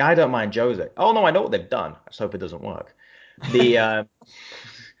on. see. I don't mind Jose. Oh no, I know what they've done. I just hope it doesn't work. The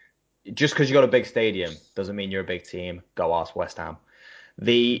Just because you got a big stadium doesn't mean you're a big team. Go ask West Ham.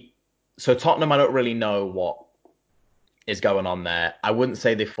 The So Tottenham, I don't really know what is going on there. I wouldn't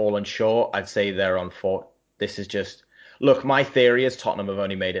say they've fallen short. I'd say they're on foot. This is just Look, my theory is Tottenham have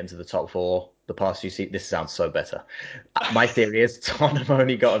only made it into the top four the past few seasons. This sounds so better. My theory is Tottenham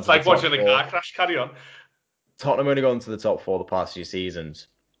only got It's into the like top watching a four. car crash. Carry on. Tottenham only got into the top four the past few seasons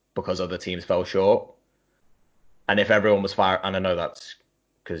because other teams fell short. And if everyone was firing, and I know that's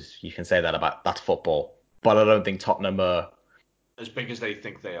because you can say that about that's football, but I don't think Tottenham are. As big as they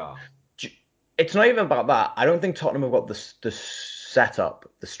think they are. It's not even about that. I don't think Tottenham have got the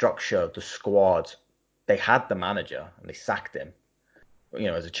setup, the structure, the squad. They had the manager and they sacked him. You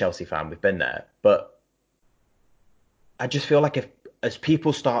know, as a Chelsea fan, we've been there, but I just feel like if as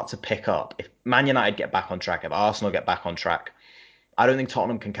people start to pick up, if Man United get back on track, if Arsenal get back on track, I don't think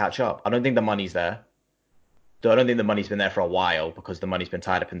Tottenham can catch up. I don't think the money's there. I don't think the money's been there for a while because the money's been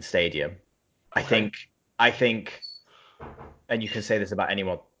tied up in the stadium. I Okay. think, I think, and you can say this about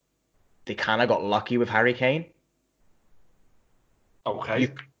anyone, they kind of got lucky with Harry Kane. You Okay.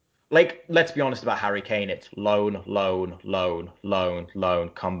 like, let's be honest about Harry Kane. It's loan, loan, loan, loan, loan,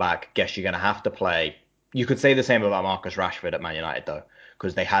 come back. Guess you're gonna have to play. You could say the same about Marcus Rashford at Man United though,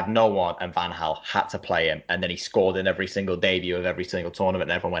 because they had no one and Van Gaal had to play him, and then he scored in every single debut of every single tournament,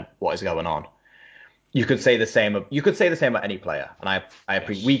 and everyone went, "What is going on?" You could say the same. You could say the same about any player, and I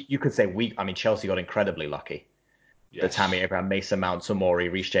appreciate. Yes. You could say we. I mean, Chelsea got incredibly lucky. The Tammy Yes. Abraham, Mason Mount, Tomori,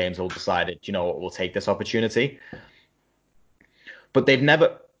 Reece James all decided, you know what, we'll take this opportunity. But they've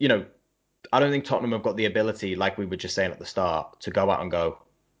never, you know, I don't think Tottenham have got the ability, like we were just saying at the start, to go out and go,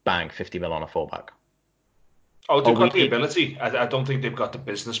 bang, 50 mil on a fullback. Oh, Oh, they've we got the need. ability. I don't think they've got the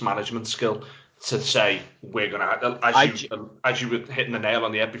business management skill to say we're gonna. I As you were hitting the nail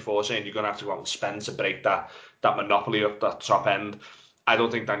on the head before, saying you're gonna have to go out and spend to break that monopoly of that top end. I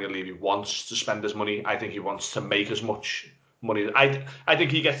don't think Daniel Levy wants to spend his money. I think he wants to make as much money. I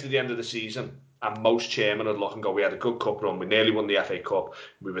think he gets to the end of the season and most chairmen would look and go, we had a good cup run. We nearly won the FA Cup.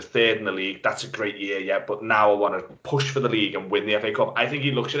 We were third in the league. That's a great year, yeah. But now I want to push for the league and win the FA Cup. I think he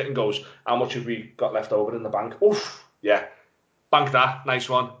looks at it and goes, how much have we got left over in the bank? Oof, yeah. Bank that. Nice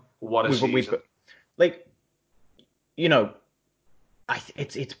one. What a we've season. like, you know,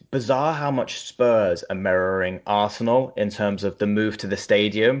 it's bizarre how much Spurs are mirroring Arsenal in terms of the move to the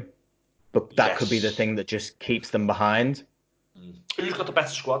stadium, but that could be the Yes. thing that just keeps them behind. Who's got the better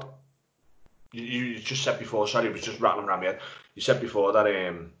squad? You just said before, sorry, it was just rattling around my head. You said before that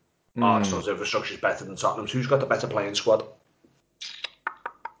Hmm. Arsenal's infrastructure is better than Tottenham's. Who's got the better playing squad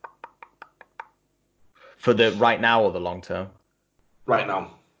For the right now or the long term. right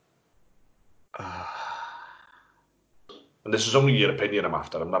now? And this is only your opinion I'm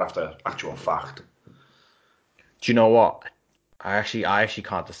after. I'm not after actual fact. Do you know what? I actually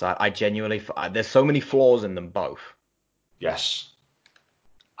can't decide. I genuinely, there's so many flaws in them both. Yes.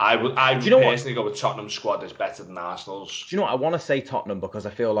 I Do you would know what? personally go with Tottenham's squad is better than Arsenal's. Do you know what? I want to say Tottenham because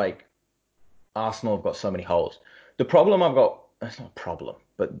I feel like Arsenal have got so many holes. The problem I've got, it's not a problem,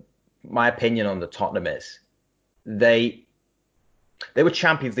 but my opinion on the Tottenham is they they were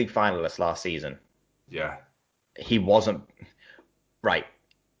Champions League finalists last season. Yeah. He wasn't right.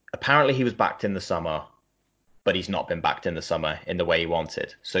 Apparently he was backed in the summer, but he's not been backed in the summer in the way he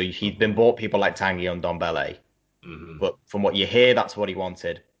wanted. So he'd been hmm bought people like Tanguy and Dombele, hmm but from what you hear, that's what he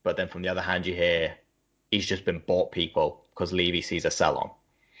wanted. But then from the other hand, you hear he's just been bought people because Levy sees a sell on,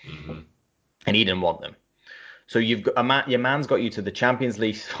 hmm and he didn't want them. So you've got your man's got you to the Champions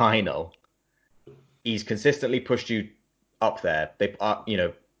League final. He's consistently pushed you up there. You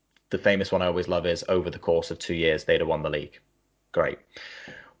know, the famous one I always love is over the course of 2 years they'd have won the league. Great,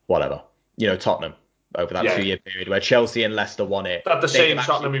 whatever. You know, Tottenham over that two Yeah. year period where Chelsea and Leicester won it, That the they'd have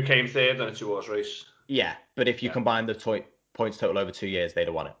same Tottenham actually, who came third in a two-horse race. yeah. But if you Yeah. combine the points total over 2 years, they'd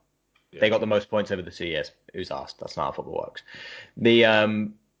have won it. They Yeah. got the most points over the 2 years. Who's asked? That's not how football works. The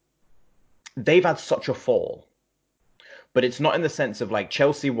they've had such a fall, but it's not in the sense of like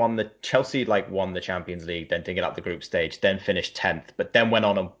Chelsea like won the Champions League, then didn't get out the group stage, then finished 10th, but then went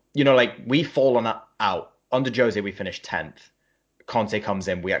on a like we've fallen out under Jose. We finished 10th. Conte comes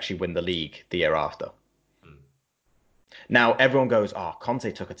in, we actually win the league the year after. Mm. Now everyone goes, "Oh,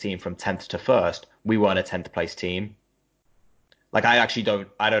 Conte took a team from 10th to first. We weren't a 10th place team." Like I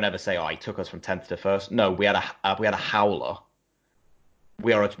don't ever say, "Oh, he took us from 10th to first." No, we had a howler.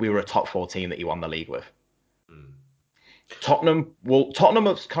 We were a top four team that he won the league with. Mm. Tottenham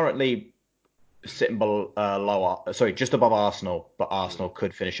is currently sitting below, lower, sorry, just above Arsenal, but Arsenal Mm.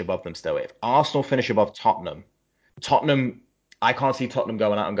 could finish above them still. If Arsenal finish above Tottenham, I can't see Tottenham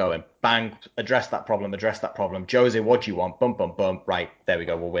going out and going, bang, address that problem, address that problem. Jose, what do you want? Bump, bump, bump. Right, there we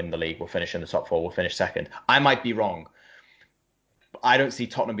go. We'll win the league. We'll finish in the top four. We'll finish second. I might be wrong. I don't see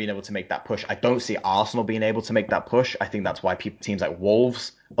Tottenham being able to make that push. I don't see Arsenal being able to make that push. I think that's why teams like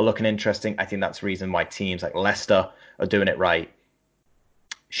Wolves are looking interesting. I think that's the reason why teams like Leicester are doing it right.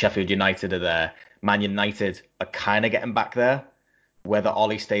 Sheffield United are there. Man United are kind of getting back there. Whether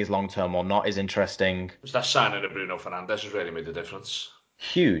Ollie stays long term or not is interesting. Was that signing of Bruno Fernandes has really made a difference?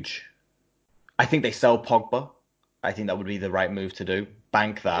 Huge. I think they sell Pogba. I think that would be the right move to do.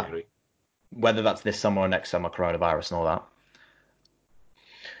 Bank that. I agree. Whether that's this summer or next summer, coronavirus and all that.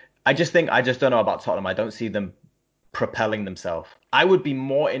 I just don't know about Tottenham. I don't see them propelling themselves. I would be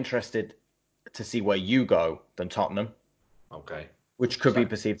more interested to see where you go than Tottenham. Okay. Which could be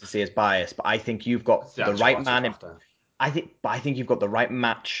perceived to see as bias, but I think you've got the right man. I think you've got the right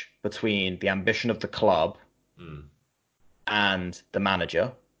match between the ambition of the club and the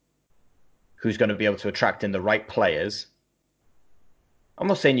manager, who's going to be able to attract in the right players. I'm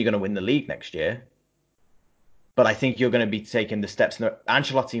not saying you're going to win the league next year, but I think you're going to be taking the steps.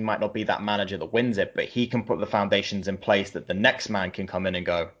 Ancelotti might not be that manager that wins it, but he can put the foundations in place that the next man can come in and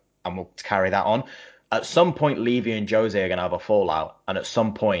go, and we'll carry that on. At some point, Levy and Jose are going to have a fallout, and at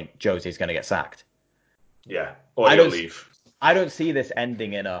some point, Jose is going to get sacked. Yeah, or he'll leave. I don't see this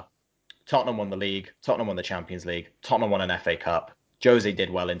ending in a Tottenham won the league, Tottenham won the Champions League, Tottenham won an FA Cup. Jose did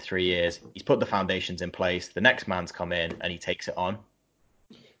well in 3 years. He's put the foundations in place. The next man's come in, and he takes it on.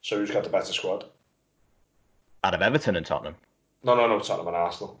 So who's got the better squad? Out of Everton and Tottenham. No, Tottenham and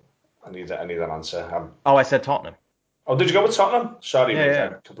Arsenal. I need an answer. I said Tottenham. Oh, did you go with Tottenham? Sorry, mate,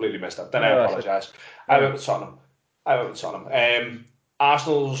 yeah. I completely missed that. Then I apologise. I went with Tottenham.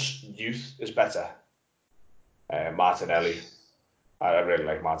 Arsenal's youth is better. Martinelli. I really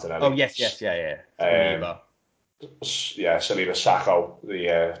like Martinelli. Oh, yes, yeah. Saliba,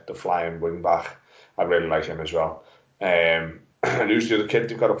 Sakho, the flying wing back. I really like him as well. And who's the other kid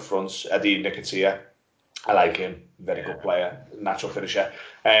they've got up front? Eddie Nketiah. I like him. Very good player. Natural finisher.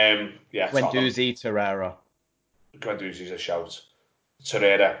 Guendouzi, Torreira. Guendouzi's a shout.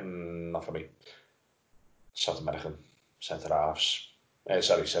 Torreira, not for me. South American. Centre-halves.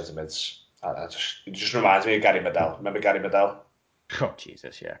 Centre-mids. It just reminds me of Gary Medel. Remember Gary Medel? Oh,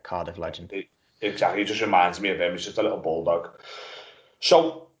 Jesus, yeah. Cardiff legend. Exactly. It just reminds me of him. He's just a little bulldog.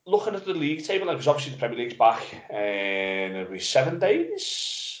 So, looking at the league table, because obviously the Premier League's back in it'll be 7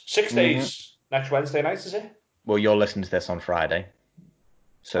 days? 6 days. Next Wednesday night, is it? Well, you're listening to this on Friday.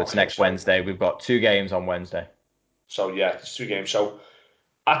 So it's next Wednesday. We've got 2 games on Wednesday. So, yeah, it's 2 games. So,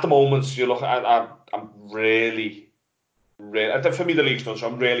 at the moment, you're looking at, I'm really, for me, the league's done, so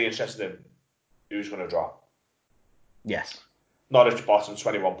I'm really interested in who's going to draw. Yes. Norwich bottom,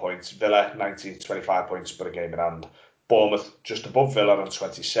 21 points. Villa, 19, 25 points, but a game in hand. Bournemouth just above Villa on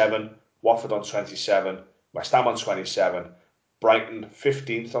 27. Watford on 27. West Ham on 27. Brighton,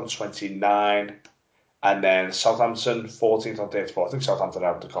 15th on 29. And then Southampton, 14th on 34. I think Southampton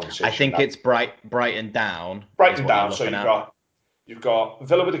have the conversation. I think it's Brighton down. Brighton down, so you've got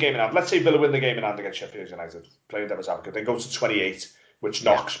Villa with the game in hand. Let's say Villa win the game in hand against Sheffield United, playing devil's advocate. They go to 28, which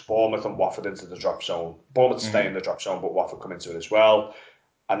knocks Bournemouth and Watford into the drop zone. Bournemouth stay in the drop zone, but Watford come into it as well.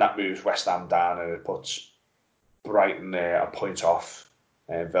 And that moves West Ham down, and it puts Brighton a point off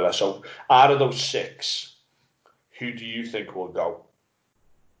Villa. So out of those 6, who do you think will go?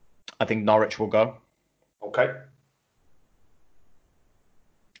 I think Norwich will go. Okay.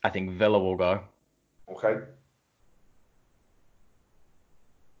 I think Villa will go. Okay.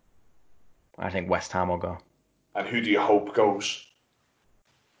 I think West Ham will go. And who do you hope goes?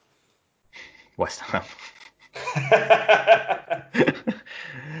 West Ham.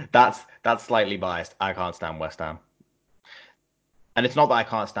 That's slightly biased. I can't stand West Ham. And it's not that I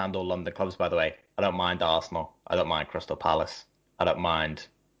can't stand all London clubs, by the way. I don't mind Arsenal. I don't mind Crystal Palace. I don't mind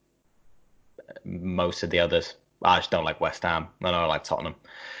most of the others. I just don't like West Ham. I don't like Tottenham.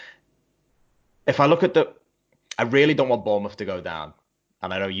 If I look at I really don't want Bournemouth to go down.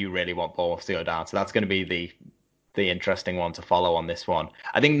 And I know you really want Bournemouth to go down. So that's going to be the interesting one to follow on this one.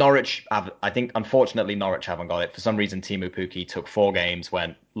 I think unfortunately Norwich haven't got it. For some reason, Teemu Pukki took 4 games,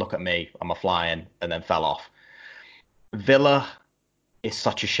 went, look at me, I'm a flying, and then fell off. Villa is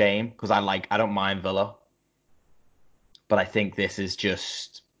such a shame because I don't mind Villa. But I think this is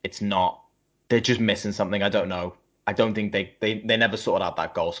just, they're just missing something. I don't know. I don't think they never sorted out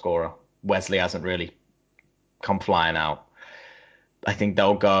that goal scorer. Wesley hasn't really come flying out. I think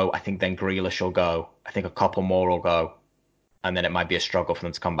they'll go. I think then Grealish will go. I think a couple more will go. And then it might be a struggle for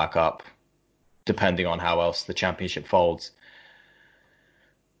them to come back up, depending on how else the championship folds.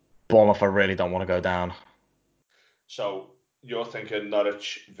 Bournemouth, I really don't want to go down. So you're thinking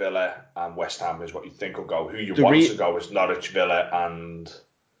Norwich, Villa, and West Ham is what you think will go. Who you want to go is Norwich, Villa, and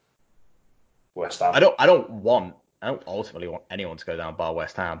West Ham. I don't want I don't ultimately want anyone to go down bar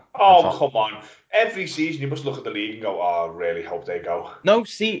West Ham. And Oh, come on. Every season you must look at the league and go, oh, I really hope they go. No,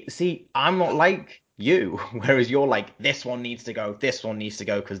 see, I'm not like you. Whereas you're like, this one needs to go, this one needs to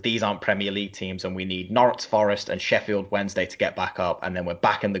go, because these aren't Premier League teams, and we need Norwich Forest and Sheffield Wednesday to get back up, and then we're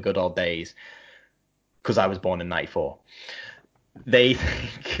back in the good old days. Because I was born in '94. They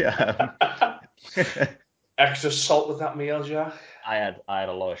think Extra salt with that meal, Jack. I had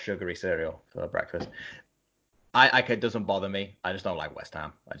a lot of sugary cereal for breakfast. It doesn't bother me. I just don't like West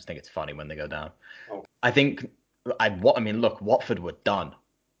Ham. I just think it's funny when they go down. Oh. I think I mean, look, Watford were done.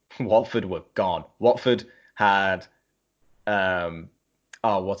 Watford were gone. Watford had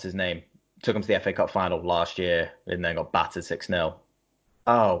what's his name? Took him to the FA Cup final last year and then got battered 6-0.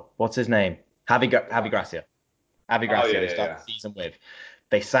 Oh, what's his name? Javi Gracia. Javi Gracia, they start the season with.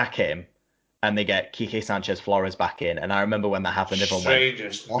 They sack him and they get Quique Sanchez Flores back in. And I remember when that happened, everyone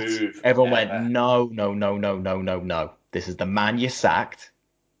Strangest went, what? move. Everyone went, no, no, no, no, no, no, no. This is the man you sacked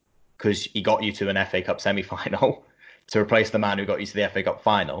because he got you to an FA Cup semi-final to replace the man who got you to the FA Cup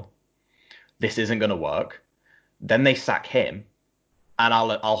final. This isn't going to work. Then they sack him. And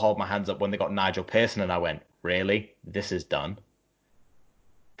I'll hold my hands up when they got Nigel Pearson. And I went, really? This is done.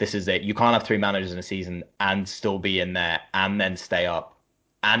 This is it. You can't have 3 managers in a season and still be in there and then stay up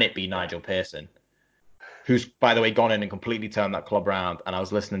and it be Nigel Pearson, who's, by the way, gone in and completely turned that club around. And I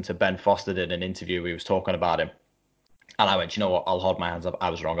was listening to Ben Foster did an interview. He was talking about him. And I went, you know what? I'll hold my hands up.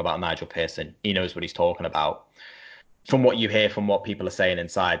 I was wrong about Nigel Pearson. He knows what he's talking about. From what you hear, from what people are saying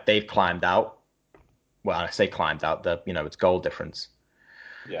inside, they've climbed out. Well, I say climbed out. It's goal difference.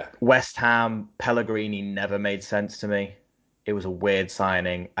 Yeah. West Ham, Pellegrini never made sense to me. It was a weird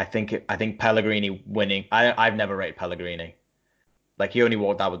signing. I think Pellegrini winning. I've never rated Pellegrini. Like, he only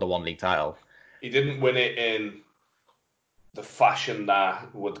walked out with the 1 league title. He didn't win it in the fashion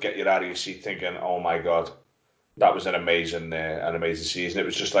that would get you out of your seat thinking, oh my God, that was an amazing season. It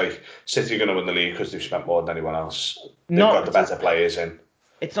was just like, City are going to win the league because they've spent more than anyone else. They've got the better players in.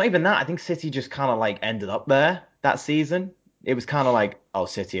 It's not even that. I think City just kind of like ended up there that season. It was kind of like, oh,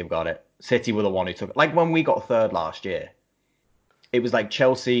 City have got it. City were the one who took it. Like when we got third last year, it was like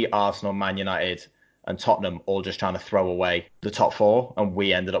Chelsea, Arsenal, Man United, and Tottenham all just trying to throw away the top 4, and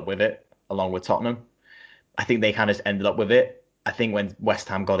we ended up with it along with Tottenham. I think they kind of ended up with it. I think when West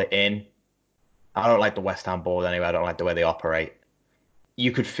Ham got it in, I don't like the West Ham board anyway. I don't like the way they operate.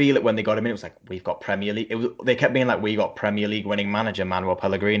 You could feel it when they got him in. It was like, we've got Premier League. They kept being like, we got Premier League winning manager Manuel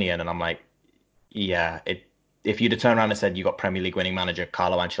Pellegrini in, and I'm like, yeah. If you'd have turned around and said you got Premier League winning manager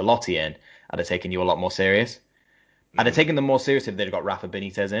Carlo Ancelotti in, I'd have taken you a lot more serious. I'd have taken them more serious if they'd got Rafa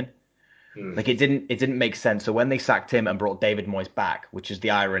Benitez in. Like, it didn't make sense. So when they sacked him and brought David Moyes back, which is the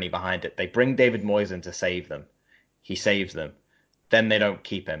irony behind it, they bring David Moyes in to save them. He saves them. Then they don't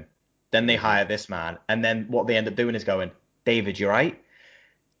keep him. Then they hire this man. And then what they end up doing is going, David, you're right.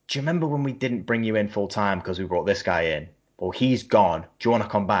 Do you remember when we didn't bring you in full time because we brought this guy in? Well, he's gone. Do you want to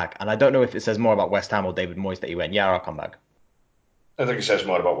come back? And I don't know if it says more about West Ham or David Moyes that he went, yeah, I'll come back. I think it says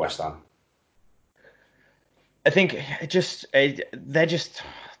more about West Ham. I think they're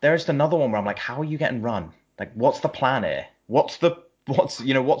just another one where I'm like, how are you getting run? Like, what's the plan here? What's the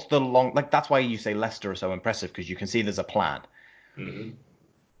long, like, that's why you say Leicester are so impressive, because you can see there's a plan. Mm-hmm.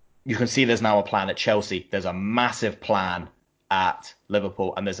 You can see there's now a plan at Chelsea. There's a massive plan at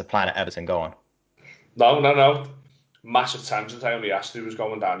Liverpool, and there's a plan at Everton. Go on. No. Massive tangent. I only asked who was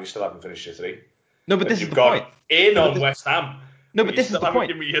going down. You still haven't finished your 3. No, but this is the point. In on West Ham. No, but this is the point.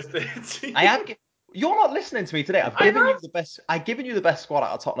 Give me your 30. I am. You're not listening to me today. I've given you the best. I've given you the best squad out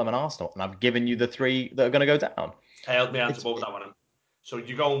of Tottenham and Arsenal, and I've given you the 3 that are going to go down. I held my hands above that one. So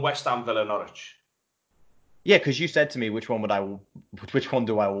you're going West Ham, Villa, Norwich. Yeah, because you said to me, which one do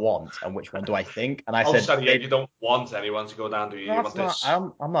I want, and which one do I think? And I said, sorry, yeah, you don't want anyone to go down, do you? No, you want this?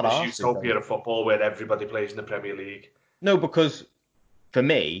 I'm not this utopia of football where everybody plays in the Premier League. No, because for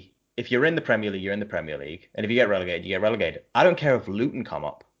me, if you're in the Premier League, you're in the Premier League, and if you get relegated, you get relegated. I don't care if Luton come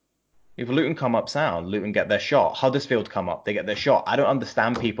up. If Luton come up sound, Luton get their shot. Huddersfield come up, they get their shot. I don't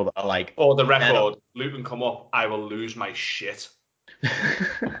understand people that are like... For the record, Luton come up, I will lose my shit.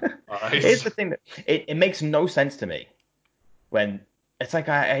 Right. Here's the thing, that it makes no sense to me when it's like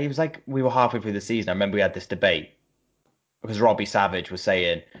it was like we were halfway through the season. I remember we had this debate because Robbie Savage was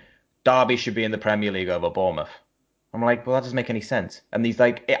saying Derby should be in the Premier League over Bournemouth. I'm like, well, that doesn't make any sense. And these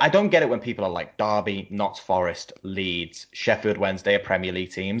I don't get it when people are like Derby, Notts Forest, Leeds, Sheffield Wednesday are Premier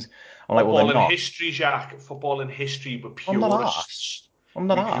League teams. I'm like, well, they're not. Football in history, Jack. Football in history, but purists. I'm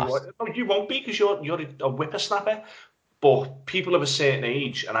not arsed. You won't be because you're a whippersnapper. But people of a certain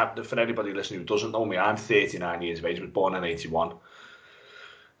age, and for anybody listening who doesn't know me, I'm 39 years of age, was born in 81.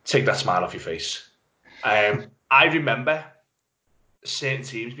 Take that smile off your face. I remember certain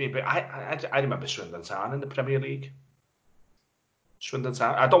teams being big. I remember Swindon Town in the Premier League. Swindon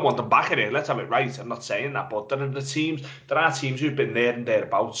Town. I don't want them back in it. Let's have it right. I'm not saying that, but there are teams who've been there and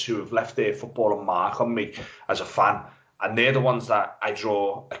thereabouts who have left their footballing mark on me as a fan, and they're the ones that I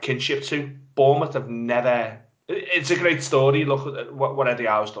draw a kinship to. Bournemouth have never. It's a great story. Look at what Eddie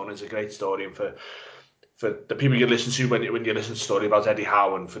Howe's done. Is a great story, and for the people you listen to when you listen to a story about Eddie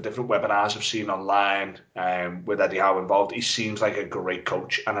Howe, and for different webinars I've seen online with Eddie Howe involved, he seems like a great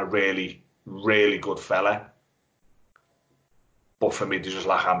coach and a really, really good fella. But for me, they just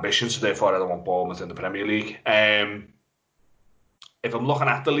lack ambition, so therefore I don't want Bournemouth in the Premier League. If I'm looking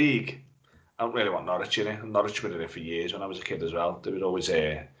at the league, I don't really want Norwich in it. Norwich were in it for years when I was a kid as well. There was always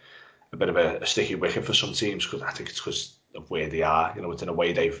a bit of a sticky wicket for some teams, because I think it's because of where they are. You know, it's an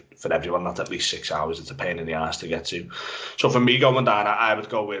away day for everyone. That's at least 6 hours. It's a pain in the arse to get to. So for me going down, I would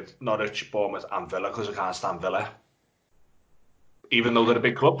go with Norwich, Bournemouth and Villa, because I can't stand Villa. Even though they're a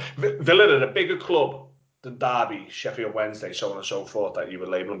big club. Villa are a bigger club than Derby, Sheffield Wednesday, so on and so forth, that you were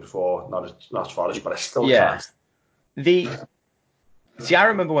labelling before, not Forest, but I still can't. See, I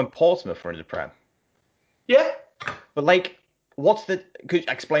remember when Portsmouth were in the Prem. Yeah. But like, could you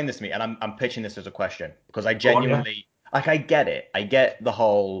explain this to me? And I'm pitching this as a question, because I genuinely, I get it. I get the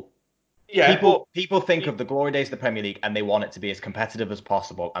whole, people think of the glory days of the Premier League and they want it to be as competitive as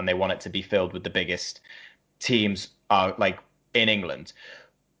possible, and they want it to be filled with the biggest teams like in England.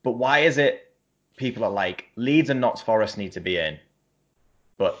 But why is it people are like, Leeds and Notts Forest need to be in,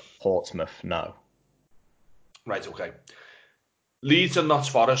 but Portsmouth, no? Right, okay. Leeds and Notts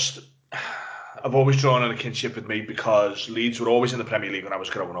Forest have always drawn on a kinship with me, because Leeds were always in the Premier League when I was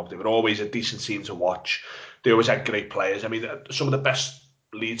growing up. They were always a decent team to watch. They always had great players. I mean, some of the best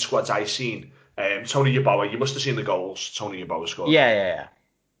Leeds squads I've seen. Tony Yeboah, you must have seen the goals Tony Yeboah scored. Yeah.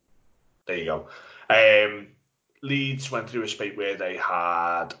 There you go. Leeds went through a spate where they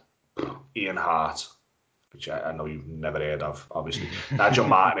had Ian Hart, which I know you've never heard of, obviously. Nigel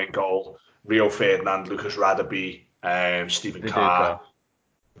Martin in goal, Rio Ferdinand, Lucas Radaby, Stephen Carr,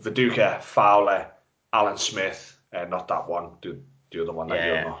 Viduka, Fowler, Alan Smith, not that one, the other one that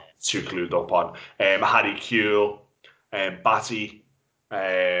you're not too clued up on, Harry Kewell, Batty,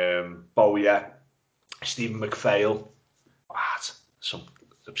 Bowyer, Stephen McPhail. Some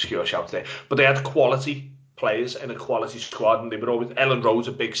obscure shout there. But they had quality players in a quality squad, and they were always, Ellen Road's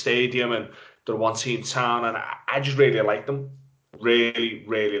a big stadium, and they're one team town, and I just really liked them. Really,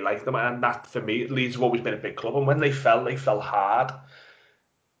 really liked them. And that, for me, Leeds have always been a big club, and when they fell hard.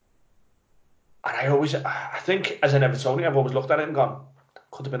 And I think as an Evertonian, I've always looked at it and gone,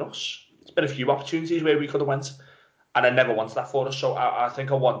 could have been us. There's been a few opportunities where we could have went, and I never wanted that for us. So I think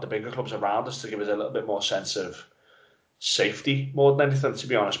I want the bigger clubs around us to give us a little bit more sense of safety, more than anything, to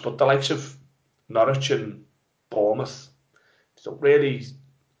be honest. But the likes of Norwich and Bournemouth don't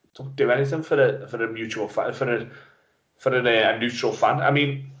do anything for a mutual fan, for a neutral fan. I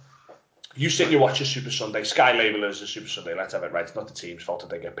mean, you sit and you watch a Super Sunday. Sky label as a Super Sunday. Let's have it right. It's not the team's fault that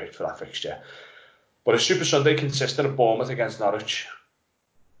they get picked for that fixture. But a Super Sunday consistent of Bournemouth against Norwich.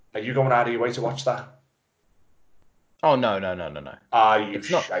 Are you going out of your way to watch that? Oh, no. Are you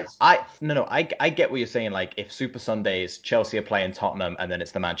shite? I get what you're saying. Like, if Super Sundays, Chelsea are playing Tottenham, and then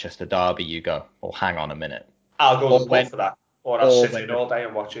it's the Manchester Derby, you go, well, hang on a minute. I'll go to the pub for that. Or I'll sit in all day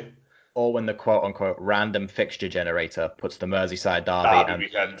and watch it. Or when the quote-unquote random fixture generator puts the Merseyside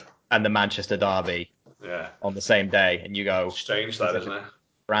Derby and the Manchester Derby on the same day, and you go... Strange that, isn't it?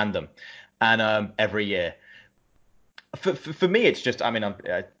 Random. And every year. For me, it's just... I mean,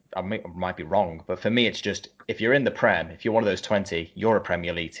 I might be wrong, but for me, it's just, if you're in the Prem, if you're one of those 20, you're a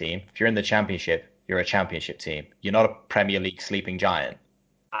Premier League team. If you're in the Championship, you're a Championship team. You're not a Premier League sleeping giant.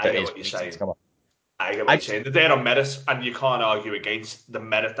 I get what you're saying. I get what you're saying. They're on merit, and you can't argue against the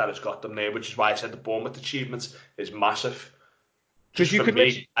merit that has got them there, which is why I said the Bournemouth achievement is massive. Just for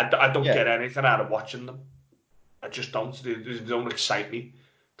me, I don't get anything out of watching them. I just don't. They don't excite me.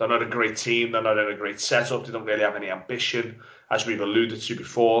 They're not a great team. They're not in a great setup. They don't really have any ambition, as we've alluded to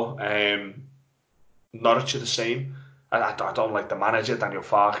before. Norwich are the same. I don't like the manager, Daniel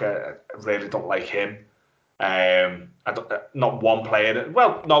Farke. I really don't like him. Not one player.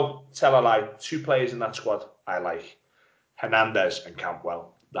 Well, no, tell a lie. 2 players in that squad I like. Hernandez and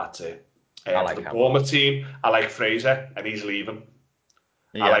Campbell. That's it. For the Bournemouth team, I like Fraser, and he's leaving.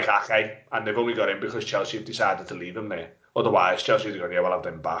 Yeah. I like Ake, and they've only got him because Chelsea have decided to leave him there. Otherwise, Chelsea would have gone, we'll have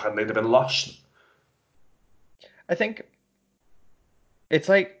them back, and they'd have been lost. I think it's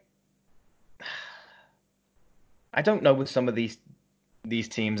like, I don't know with some of these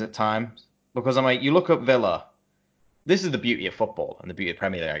teams at times, because I'm like, you look up Villa, This is the beauty of football and the beauty of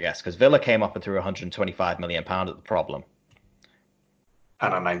Premier League, I guess, because Villa came up and threw 125 million pound at the problem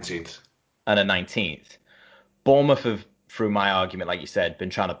And a 19th. and a 19th. Bournemouth have, through my argument, like you said, been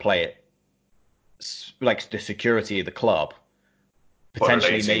trying to play it like the security of the club, But at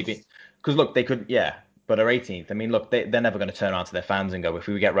potentially 18th. maybe because look, they could, yeah, but are 18th. I mean, look, they're never going to turn around to their fans and go, if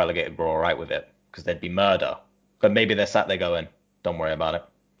we get relegated, we're all right with it, because they'd be murder. But maybe they're sat there going, don't worry about it.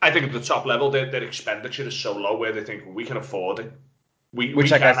 I think at the top level, their expenditure is so low where they think we can afford it. We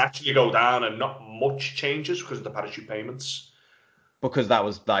Which I can guess actually go down and not much changes because of the parachute payments. because that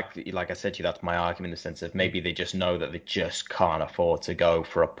was like I said to you, that's my argument in the sense of maybe they just know that they just can't afford to go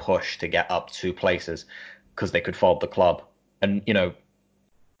for a push to get up two places because they could fold the club. And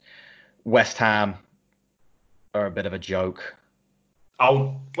West Ham are a bit of a joke.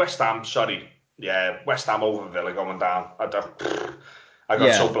 Oh, West Ham, sorry. Yeah, West Ham over Villa going down. I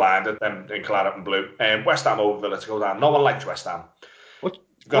got so Yeah. blinded them in claret and blue. West Ham over Villa to go down. No one likes West Ham. What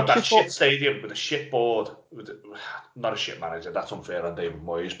You've got what's that your shit thought? stadium with a shit board. Not a shit manager. That's unfair on David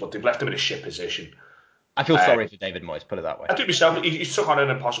Moyes, but they've left him in a shit position. I feel Uh, sorry for David Moyes, put it that way. I do myself. He took on an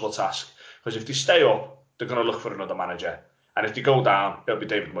impossible task because if they stay up, they're going to look for another manager, and if they go down, it'll be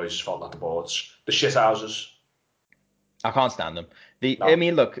David Moyes' fault, not the boards. The shit houses. I can't stand them. I No.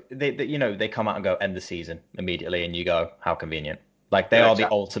 mean, look, they come out and go end the season immediately, and you go, how convenient. Like they Yeah, are the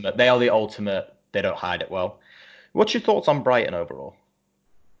exactly. ultimate. They are the ultimate. They don't hide it well. What's your thoughts on Brighton overall?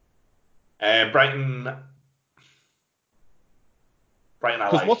 Brighton. Brighton, I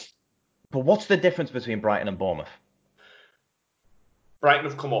Because like. what's the difference between Brighton and Bournemouth? Brighton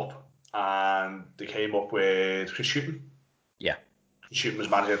have come up and they came up with Chris Hughton. Yeah, Chris Hughton was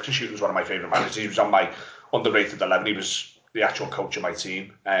manager. Chris Hughton was one of my favourite managers. He was on my underrated 11. He was the actual coach of my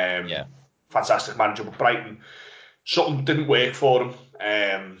team. yeah. Fantastic manager. But Brighton, something didn't work for him.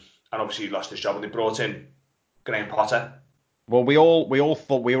 And obviously he lost his job and they brought in Graham Potter. Well, we all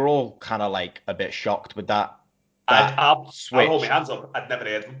thought we were all kind of like a bit shocked with that I'll hold my switch. hands up. I'd never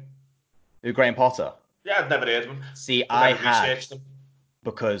heard of him. Who Graham Potter? Yeah, I'd never heard of him. See, I'd I never had researched him.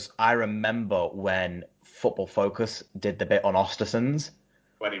 because I remember when Football Focus did the bit on Ostersons.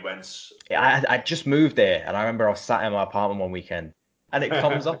 When he went. I just moved there, and I remember I was sat in my apartment one weekend, and it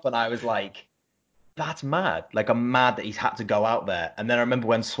comes Yeah. up, and I was like, "That's mad!" Like I'm mad that he's had to go out there. And then I remember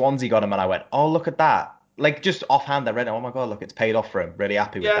when Swansea got him, and I went, "Oh, look at that!" Like just offhand, I read it. Oh my God, look, it's paid off for him. Really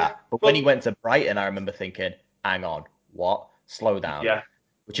happy with Yeah. that. But when he Well, went to Brighton, I remember thinking, "Hang on, what? Slow down," yeah.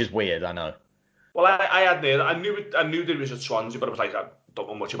 which is weird. I know. Well, I had near. I knew that he was at Swansea, but I was like, I don't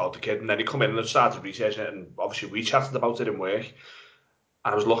know much about the kid. And then he come in and I started researching it, and obviously we chatted about it in work.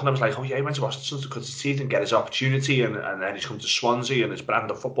 And I was looking, I was like, oh yeah, he went to Austin because he didn't get his opportunity, and then he's come to Swansea, and his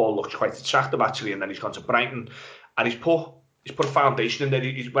brand of football looks quite attractive actually. And then he's gone to Brighton, and he's put a foundation in there.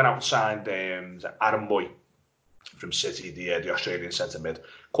 He went out and signed Aaron Moy from City, the Australian centre mid,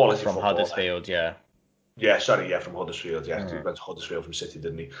 quality From footballer. Huddersfield, yeah. Yeah, sorry, yeah, from Huddersfield. Yeah, he Mhm. went to Huddersfield from City,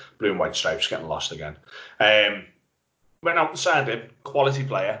 didn't he? Blue and white stripes, getting lost again. Um, Went out and signed him. Quality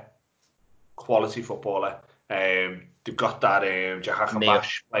player, quality footballer. They've got that Neil,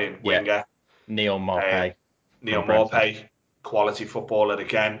 Jahanbakhsh playing yeah, winger. Neil Um, Maupay Neil from Brentford. Maupay, quality footballer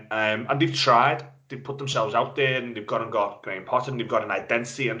again. And they've tried. They've put themselves out there and they've gone and got Graham Potter and they've got an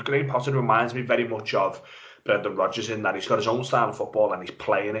identity. And Graham Potter reminds me very much of Brendan Rodgers in that he's got his own style of football and he's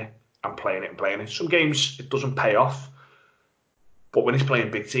playing it and playing it and playing it. Some games it doesn't pay off, but when he's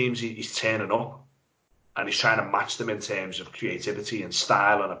playing big teams, he's turning up and he's trying to match them in terms of creativity and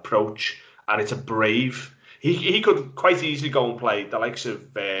style and approach. And it's a brave. He could quite easily go and play the likes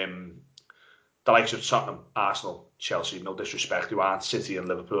of Tottenham, Arsenal, Chelsea, no disrespect, who aren't City and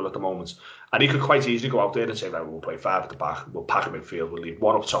Liverpool at the moment. And he could quite easily go out there and say, right, we'll play five at the back, we'll pack a midfield, we'll leave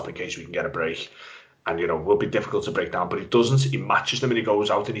one up top in case we can get a break. And, we'll be difficult to break down. But he doesn't. He matches them and he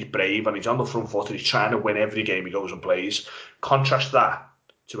goes out and he's brave and he's on the front foot and he's trying to win every game he goes and plays. Contrast that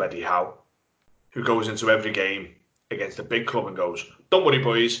to Eddie Howe, who goes into every game against a big club and goes, don't worry,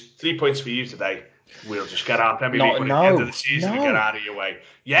 boys, 3 points for you today. We'll just get our Premier League No, one at the end of the no, season and get no, out of your way. no,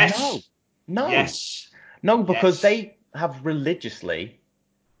 Yes, no, yes, no, because yes. they have religiously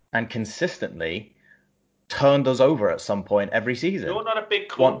and consistently turned us over at some point every season. You're not a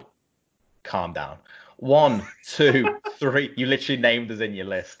big One, club. calm down. One, two, three. You literally named us in your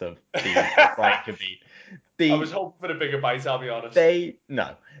list of teams that Brighton could beat. I was The hoping for a bigger bite, I'll be honest. they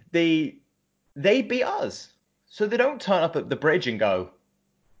no, they beat us. So they don't turn up at the bridge and go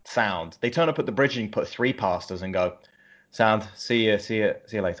sound. They turn up at the bridge and put three past us and go sound. See you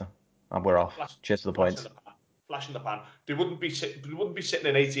later. And we're off. Flash, Cheers to the flash in points. the pan. Flash in the pan. They wouldn't be sitting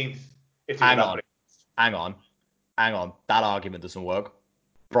in 18th if they Hang didn't have on, break. hang on, hang on. That argument doesn't work.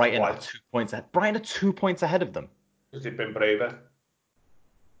 Brighton are Why? 2 points ahead. Brighton are 2 points ahead of them. Because they've been braver.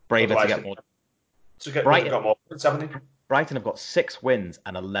 Braver to Otherwise, get more. they've Brighton, got more points, haven't they? Brighton have got 6 wins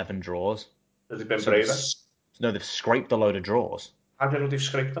and 11 draws. Because they've been So braver. no, they've scraped a load of draws. How do you know they've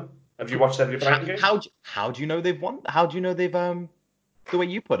scraped them? Have you watched every Brighton game? How do you know they've won? How do you know they've the way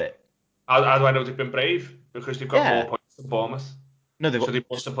you put it? How do I know they've been brave? Because they've got more points than Bournemouth. No, So they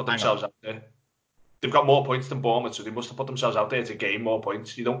must have put themselves out there. They've got more points than Bournemouth, so they must have put themselves out there to gain more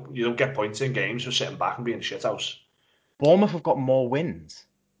points. You don't get points in games for sitting back and being a shithouse. Bournemouth have got more wins.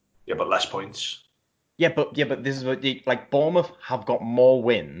 Yeah, but less points. Yeah, but this is what Bournemouth have got more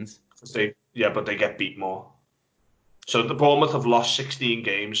wins. But they get beat more. So the Bournemouth have lost 16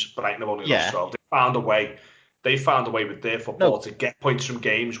 games. Brighton have only lost 12. They found a way. They found a way with their football to get points from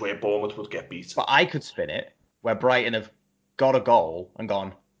games where Bournemouth would get beat. But I could spin it where Brighton have got a goal and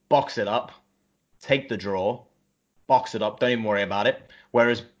gone, box it up, take the draw, box it up, don't even worry about it.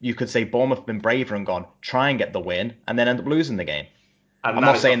 Whereas you could say Bournemouth have been braver and gone, try and get the win, and then end up losing the game. And I'm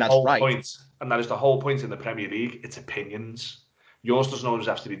not saying that's right. And that is the whole point in the Premier League. It's opinions. Yours doesn't always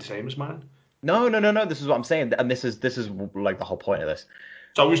have to be the same as mine. No. This is what I'm saying, and this is like the whole point of this.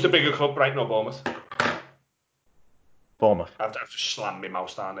 So who's the bigger club, Brighton or Bournemouth? Bournemouth. I've just slammed my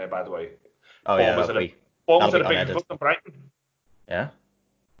mouse down there, by the way. Oh Bournemouth are a bigger club than Brighton. Yeah. Are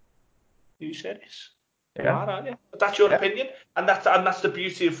you serious? Yeah. You are, aren't you? But that's your opinion, and that's the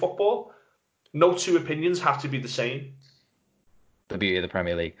beauty of football. No two opinions have to be the same. The beauty of the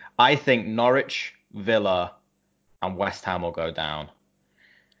Premier League. I think Norwich, Villa, and West Ham will go down.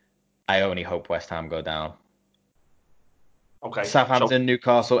 I only hope West Ham go down. Okay. Southampton,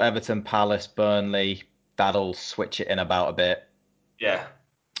 Newcastle, Everton, Palace, Burnley. That'll switch it in about a bit. Yeah.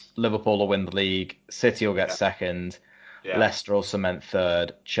 Liverpool will win the league. City will get second. Yeah. Leicester will cement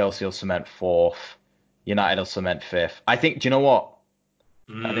third. Chelsea will cement fourth. United will cement fifth. I think. Do you know what?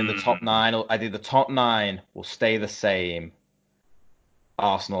 I think the top nine. I think the top nine will stay the same.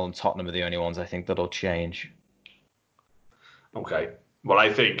 Arsenal and Tottenham are the only ones I think that'll change. Okay. Well,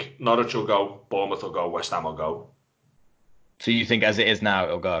 I think Norwich will go, Bournemouth will go, West Ham will go. So you think as it is now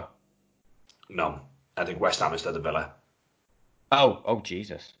it'll go? No, I think West Ham instead of Villa. Oh,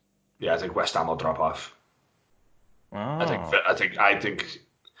 Jesus. Yeah, I think West Ham will drop off. Oh. I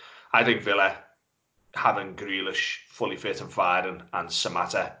think Villa, having Grealish fully fit and firing and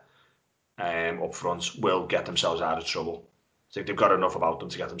Samatta up front, will get themselves out of trouble. I think they've got enough about them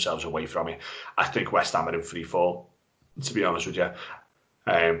to get themselves away from it. I think West Ham are in free fall, to be honest with you.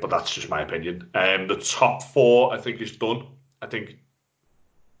 But that's just my opinion. The top four, I think, is done. I think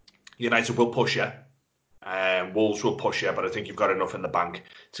United will push you. Wolves will push you, but I think you've got enough in the bank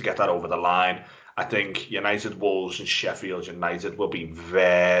to get that over the line. I think United, Wolves, and Sheffield United will be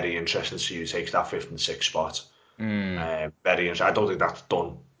very interesting to see who takes that 5th and 6th spot. Very interesting. I don't think that's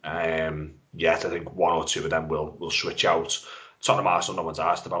done yet. I think one or two of them will switch out. Tottenham, Arsenal, no one's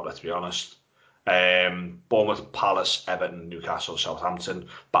asked about, let's be honest. Bournemouth, Palace, Everton, Newcastle, Southampton,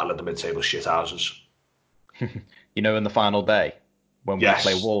 battle of the mid-table shithouses. You know, in the final day, when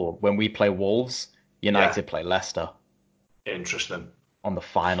we play Wolves, United play Leicester. Interesting. On the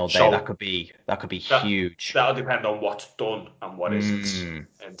final day, that could be huge. That'll depend on what's done and what isn't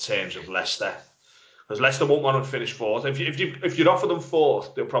in terms of Leicester. Because Leicester won't want to finish fourth. If you'd offer them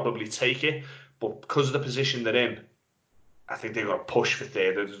fourth, they'll probably take it. But because of the position they're in, I think they're going to push for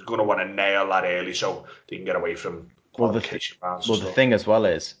third. They're going to want to nail that early so they can get away from qualification rounds. The thing as well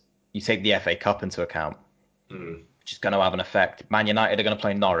is, you take the FA Cup into account, which is going to have an effect. Man United are going to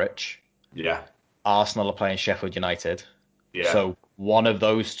play Norwich. Yeah. Arsenal are playing Sheffield United. Yeah. So one of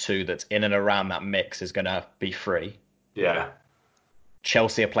those two that's in and around that mix is going to be free. Yeah.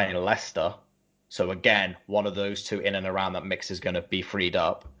 Chelsea are playing Leicester. So again, one of those two in and around that mix is going to be freed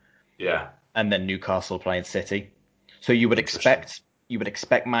up. Yeah. And then Newcastle playing City. So you would expect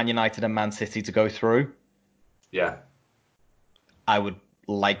Man United and Man City to go through. Yeah. I would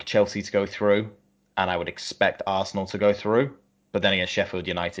like Chelsea to go through, and I would expect Arsenal to go through. But then against Sheffield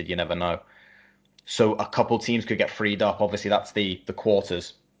United, you never know. So a couple teams could get freed up. Obviously, that's the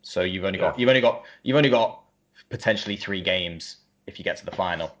quarters. So you've only got potentially 3 games if you get to the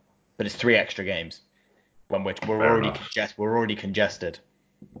final, but it's 3 extra games when we're already congested.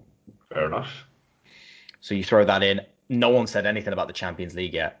 Fair enough. So you throw that in. No one said anything about the Champions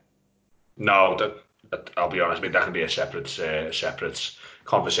League yet. No, I'll be honest. I mean, that can be a separate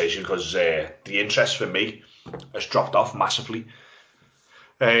conversation because the interest for me has dropped off massively.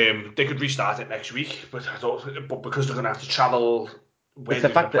 They could restart it next week, but because they're going to have to travel, when they're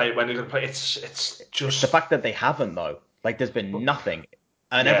going to play, it's just the fact that they haven't though. Like there's been nothing,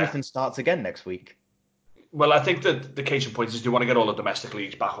 and everything starts again next week. Well, I think that the case in point is they want to get all the domestic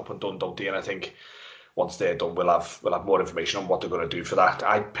leagues back up and done, don't they? And I think once they're done, we'll have more information on what they're going to do for that.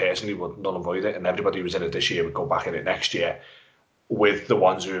 I personally would null and void it, and everybody who was in it this year would go back in it next year. With the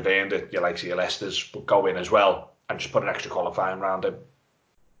ones who have earned it, your likes of your Leicesters would go in as well, and just put an extra qualifying round in.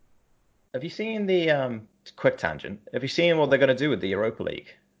 Have you seen the quick tangent? Have you seen what they're going to do with the Europa League?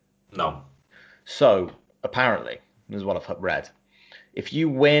 No. So apparently, this is what I've read. If you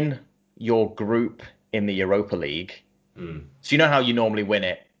win your group in the Europa League, so you know how you normally win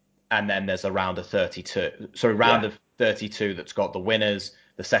it, and then there's a round of 32. So a round of 32 that's got the winners,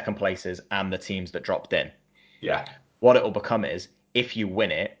 the second places, and the teams that dropped in. Yeah. What it will become is, if you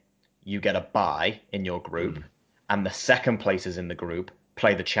win it, you get a bye in your group, and the second places in the group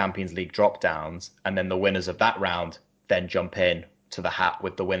play the Champions League drop downs, and then the winners of that round then jump in to the hat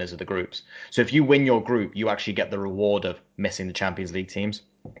with the winners of the groups. So if you win your group, you actually get the reward of missing the Champions League teams.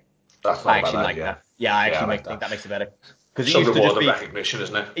 That's not I actually bad, like yeah. that. Yeah, I actually like think that. that makes it better. Because it Some used to reward just of be recognition,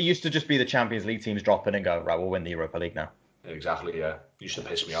 isn't it? It used to just be the Champions League teams drop in and go, right, we'll win the Europa League now. Exactly, yeah. Used to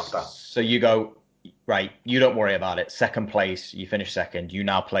piss me off, that. So you go, right, you don't worry about it. Second place, you finish second. You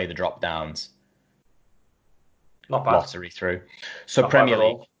now play the drop downs. Not bad. Lottery through. So Not Premier bad at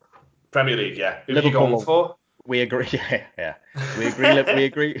League. all. Premier League, yeah. Who are you Liverpool. going for? We agree. Yeah. We agree. We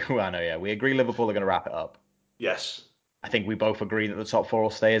agree. Well, I know. Yeah, we agree. Liverpool are going to wrap it up. Yes. I think we both agree that the top four will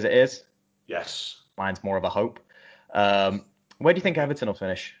stay as it is. Yes. Mine's more of a hope. Where do you think Everton will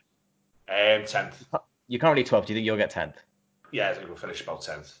finish? 10th. You're currently 12th. Do you think you'll get 10th? Yeah, I think we'll finish about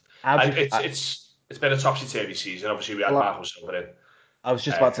 10th. It's been a topsy-turvy season. Obviously, we had Marco Silva in. I was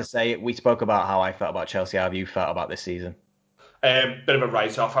just about to say, we spoke about how I felt about Chelsea. How have you felt about this season? Bit of a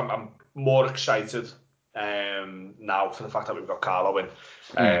write-off. I'm more excited now for the fact that we've got Carlo in.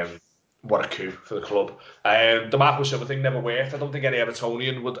 What a coup for the club. The Marco Silva thing never worked. I don't think any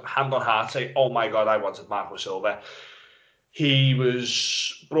Evertonian would hand on heart say, oh my God, I wanted Marco Silva. He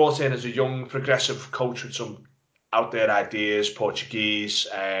was brought in as a young, progressive coach with some out there ideas, Portuguese.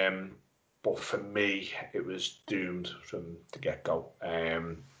 But for me, it was doomed from the get-go.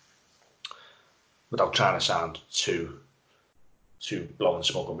 Without trying to sound too blowing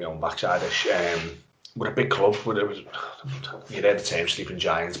smoke up my own backside-ish. We're a big club. You heard the term sleeping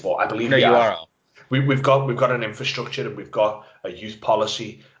giants, but I believe we are. We've got an infrastructure, and we've got a youth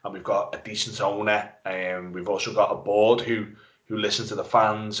policy, and we've got a decent owner, and we've also got a board who listen to the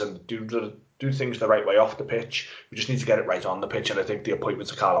fans and do things the right way off the pitch. We just need to get it right on the pitch, and I think the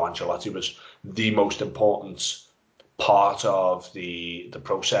appointment of Carlo Ancelotti was the most important part of the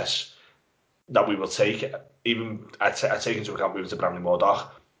process that we will take. Even I take into account moving to Bramley Moore.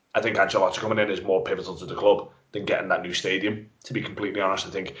 I think Ancelotti coming in is more pivotal to the club than getting that new stadium. To be completely honest, I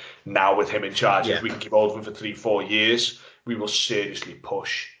think now with him in charge, if we can keep hold of him for 3-4 years, we will seriously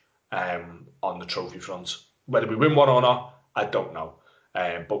push on the trophy front. Whether we win one or not, I don't know.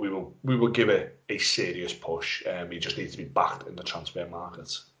 But we will give it a serious push. He just needs to be backed in the transfer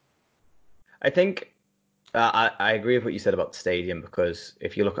markets. I think I agree with what you said about the stadium, because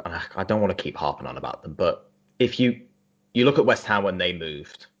if you look at, I don't want to keep harping on about them, but if you look at West Ham when they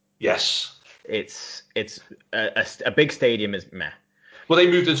moved, yes, it's a big stadium is meh. Well, they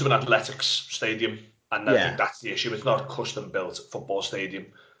moved into an athletics stadium, and I think that's the issue. It's not a custom-built football stadium.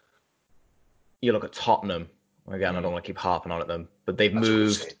 You look at Tottenham. Again, I don't want to keep harping on at them, but they've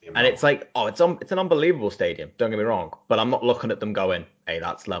moved, and it's like, it's an unbelievable stadium. Don't get me wrong, but I'm not looking at them going, hey,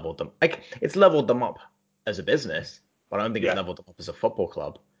 that's leveled them. Like, it's leveled them up as a business, but I don't think it's leveled them up as a football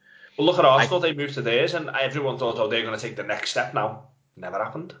club. Well, look at Arsenal. They moved to theirs, and everyone thought, oh, they're going to take the next step now. Never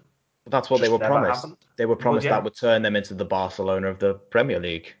happened. But that's what they were promised. Happened. They were promised that would turn them into the Barcelona of the Premier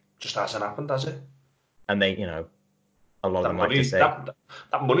League. Just hasn't happened, has it? And they, a lot of them like to say that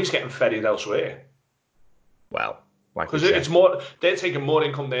money's getting ferried elsewhere. Well, because it's more, they're taking more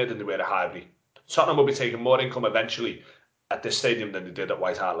income there than they were at Highbury. Tottenham will be taking more income eventually at this stadium than they did at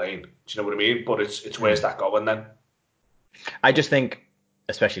White Hart Lane. Do you know what I mean? But it's where's that going then? I just think,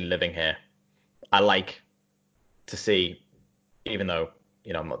 especially living here, I like to see, even though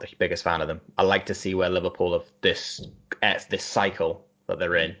I'm not the biggest fan of them, I like to see where Liverpool have this cycle that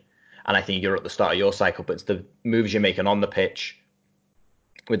they're in. And I think you're at the start of your cycle, but it's the moves you're making on the pitch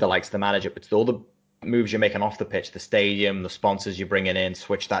with the likes of the manager, it's all the moves you're making off the pitch, the stadium, the sponsors you're bringing in,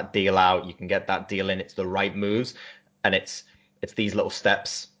 switch that deal out, you can get that deal in, it's the right moves. And it's these little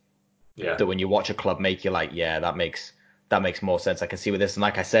steps that when you watch a club make, you're like, yeah, that makes more sense. I can see with this. And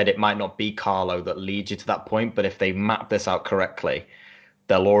like I said, it might not be Carlo that leads you to that point, but if they map this out correctly,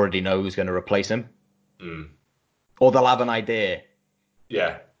 they'll already know who's going to replace him. Or they'll have an idea.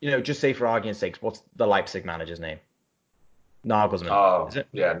 Yeah. Just say for argument's sake, what's the Leipzig manager's name? Nagelsmann. Oh, is it?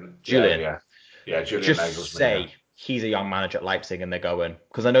 Yeah. Julian. Yeah, Julian Just Nagelsmann. Say he's a young manager at Leipzig, and they're going,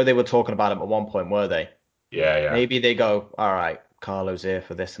 because I know they were talking about him at one point, were they? Yeah. Maybe they go, all right, Carlo's here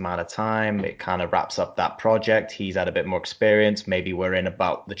for this amount of time. It kind of wraps up that project. He's had a bit more experience. Maybe we're in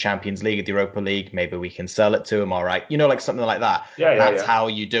about the Champions League, the Europa League. Maybe we can sell it to him. All right. Like something like that. That's Yeah. how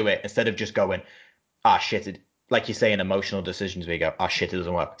you do it instead of just going, ah, shit. Like you say in emotional decisions where you go, ah, shit, it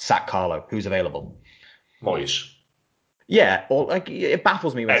doesn't work. Sack Carlo. Who's available? Moyes. Yeah. Or like it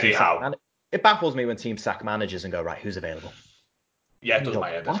baffles me when Anyhow. it baffles me when teams sack managers and go, right, who's available? Yeah, it And you does go, my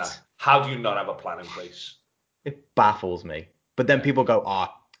head in that. what? How do you not have a plan in place? It baffles me. But then Yeah. people go,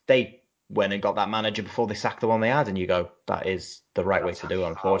 they went and got that manager before they sacked the one they had. And you go, that is the right way That's to do it, how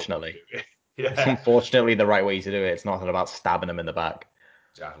unfortunately. you do it. It's Yeah, unfortunately the right way to do it. It's not about stabbing them in the back.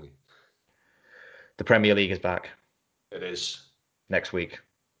 exactly. The Premier League is back It is. next week.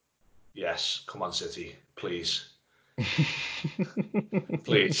 Yes, come on, City, please, You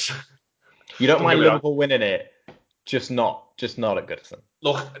please. don't Don't get mind me wrong. Liverpool winning it, just not at Goodison.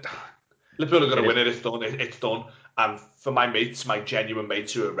 Look, Liverpool are going It to is. win it. It's done. It's done. And for my mates, my genuine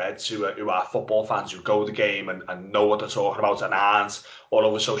mates who are Reds, who are football fans, who go to the game and know what they're talking about, and aren't all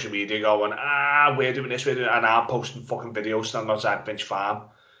over social media going, we're doing this, we're doing that, and I'm posting fucking videos standing outside Finch Farm.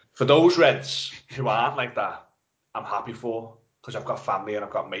 For those Reds who aren't like that, I'm happy for, because I've got family and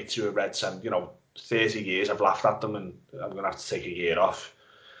I've got mates who are Reds, and 30 years I've laughed at them, and I'm going to have to take a year off.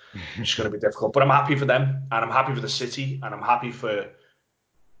 It's going to be difficult, but I'm happy for them, and I'm happy for the city, and I'm happy for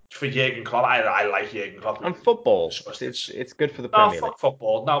Jurgen Klopp. I like Jurgen Klopp. And We've football. discussed It's this. it's good for the No, Premier League. fuck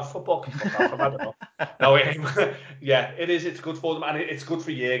football. No, football can fuck off. I've had enough. No, yeah, it is. It's good for them, and it's good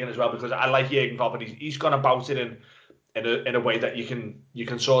for Jurgen as well, because I like Jurgen Klopp, and he's gone about it in a way that you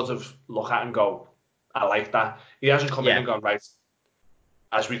can sort of look at and go, I like that. He hasn't come in Yeah, and gone, right,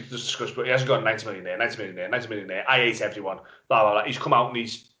 as we discussed, but he hasn't gone 90 million there, 90 million there, 90 million there. I hate everyone. Blah blah blah. He's come out and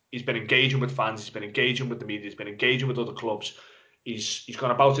he's been engaging with fans. He's been engaging with the media. He's been engaging with other clubs. He's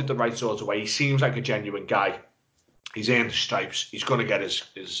gone about it the right sort of way. He seems like a genuine guy. He's earned the stripes. He's going to get his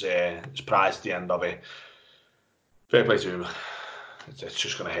prize at the end of it. Fair play to him. It's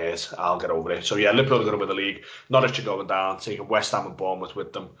just going to hurt. I'll get over it. So yeah, Liverpool are going to win the league. Norwich are going down, taking West Ham and Bournemouth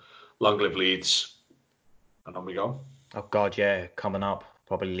with them. Long live Leeds. And on we go. oh God, yeah, coming up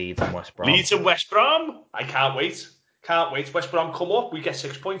probably Leeds and West Brom. Leeds and West Brom. I can't wait. Can't wait. West Brom come up. We get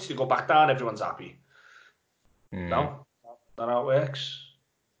 6 points. They go back down. Everyone's happy. Mm. No? That how it works?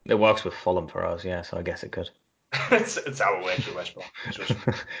 It works with Fulham for us, yeah, so I guess it could. it's how it works with West Brom. Trust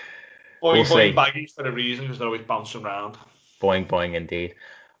me. We'll Boing, boing, see. baggies for a reason, because they're always bouncing around. Boing, boing, indeed.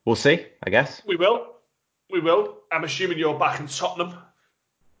 We'll see, I guess. We will. We will. I'm assuming you're back in Tottenham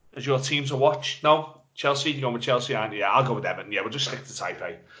as your team to watch. No? Chelsea? You're going with Chelsea, aren't you? Yeah, I'll go with Everton. Yeah, we'll just stick to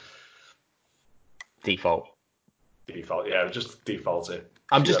Taipei. Default. Default. Yeah, we'll just default it.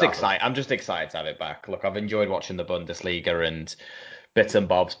 I'm See what just happens. excited. I'm just excited to have it back. Look, I've enjoyed watching the Bundesliga and bits and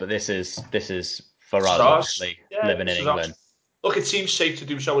bobs, but this is for This is us, ours. obviously, Yeah, living in this is ours. England. Look, it seems safe to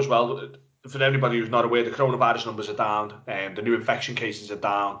do so as well. For anybody who's not aware, the coronavirus numbers are down, and the new infection cases are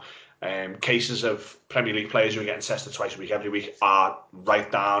down. Cases of Premier League players who are getting tested twice a week, every week, are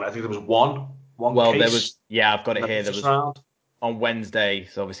right down. I think there was one Well, there was, case yeah, I've got in it the here. There British was round. on Wednesday,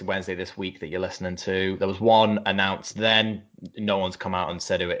 so obviously Wednesday this week that you're listening to, there was one announced then. No one's come out and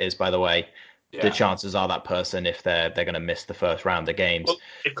said who it is, by the way. The Yeah. chances are that person, if they're going to miss the first round of games. Well,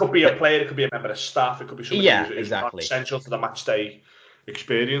 it could be a But player, it could be a member of staff, it could be somebody yeah, who's not exactly. essential to the match day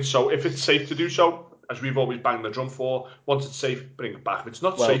experience. So if it's safe to do so, as we've always banged the drum for, once it's safe, bring it back. If it's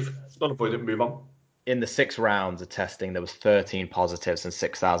not Well, safe, not avoid it and move on. in the 6 rounds of testing, there was 13 positives and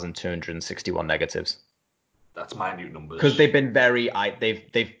 6,261 negatives. That's minute Because numbers. they've been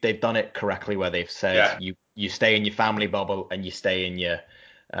they've done it correctly where they've said Yeah, you stay in your family bubble and you stay in your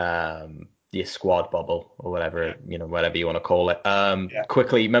squad bubble or yeah, whatever you want to call it. yeah.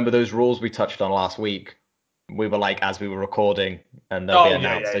 Quickly, remember those rules we touched on last week? We were like, as we were recording, and they'll be Oh yeah,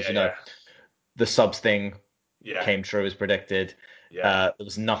 yeah, announced, as yeah, you know, yeah, the subs thing yeah, came true as predicted. yeah, There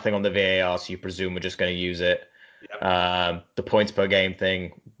was nothing on the VAR, so you presume we're just going to use it. yeah. The points per game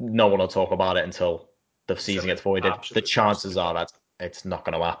thing, no one will talk about it until the season Silly, gets voided. The absolutely chances silly. are that it's not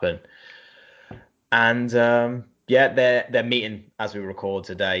going to happen. And yeah, they're meeting as we record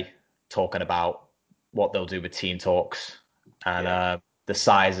today, talking about what they'll do with team talks and Yeah,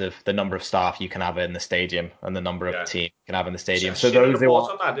 the number of staff you can have in the stadium and the number of yeah. team you can have in the stadium. So Seen a those who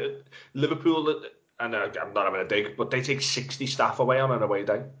report are on that. Liverpool, and I'm not having a dig, but they take 60 staff away on an away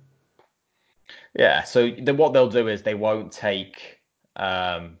day. Yeah, so what they'll do is they won't take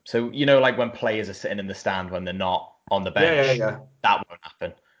so like when players are sitting in the stand when they're not on the Yeah, yeah, bench, yeah. that won't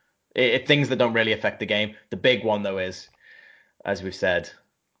happen. Things that don't really affect the game. The big one though is, as we've said,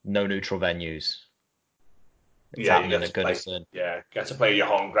 no neutral venues. It's Yeah, you happening get at to play. Goodison. Yeah, get to play your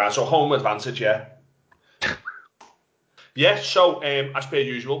home ground. So home advantage, yeah. Yeah, so as per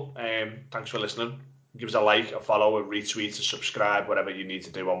usual, thanks for listening. Give us a like, a follow, a retweet, a subscribe, whatever you need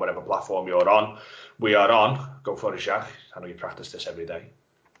to do on whatever platform you're on. We are on. Go for it, Jack. I know you practice this every day.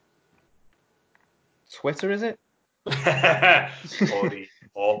 Twitter, is it? Buddy,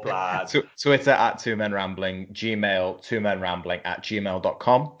 up, lad. Twitter at Two Men Rambling, Gmail,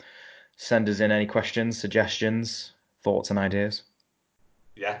 twomenrambling@gmail.com. Send us in any questions, suggestions, thoughts, and ideas.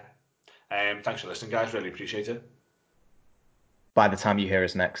 Yeah. Thanks for listening, guys. Really appreciate it. By the time you hear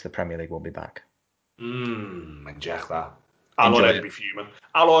us next, the Premier League will be back. Inject that. Enjoy Already it. be fuming.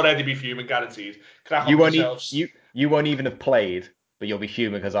 I'll already be fuming, guaranteed. Crack You on won't, yourselves. you won't even have played, but you'll be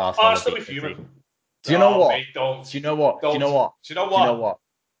fuming because Arsenal I'll have still beat be City. fuming. Do you know Oh, what? mate, don't. Do you know what? Do you Don't. know what? Do you know Do you know what?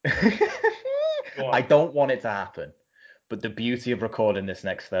 what? Go I on. don't want it to happen, but the beauty of recording this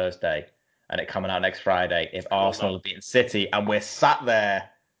next Thursday and it coming out next Friday, if Arsenal have beaten City and we're sat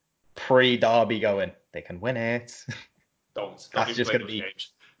there pre-derby going, they can win it. Don't That's even just play going to those be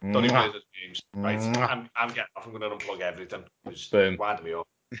games. Don't even play mwah, those games. Right. mwah. I'm getting off. I'm going to unplug everything. Just Boom. wind me up.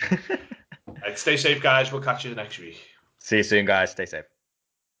 Right, stay safe, guys. We'll catch you next week. See you soon, guys. Stay safe.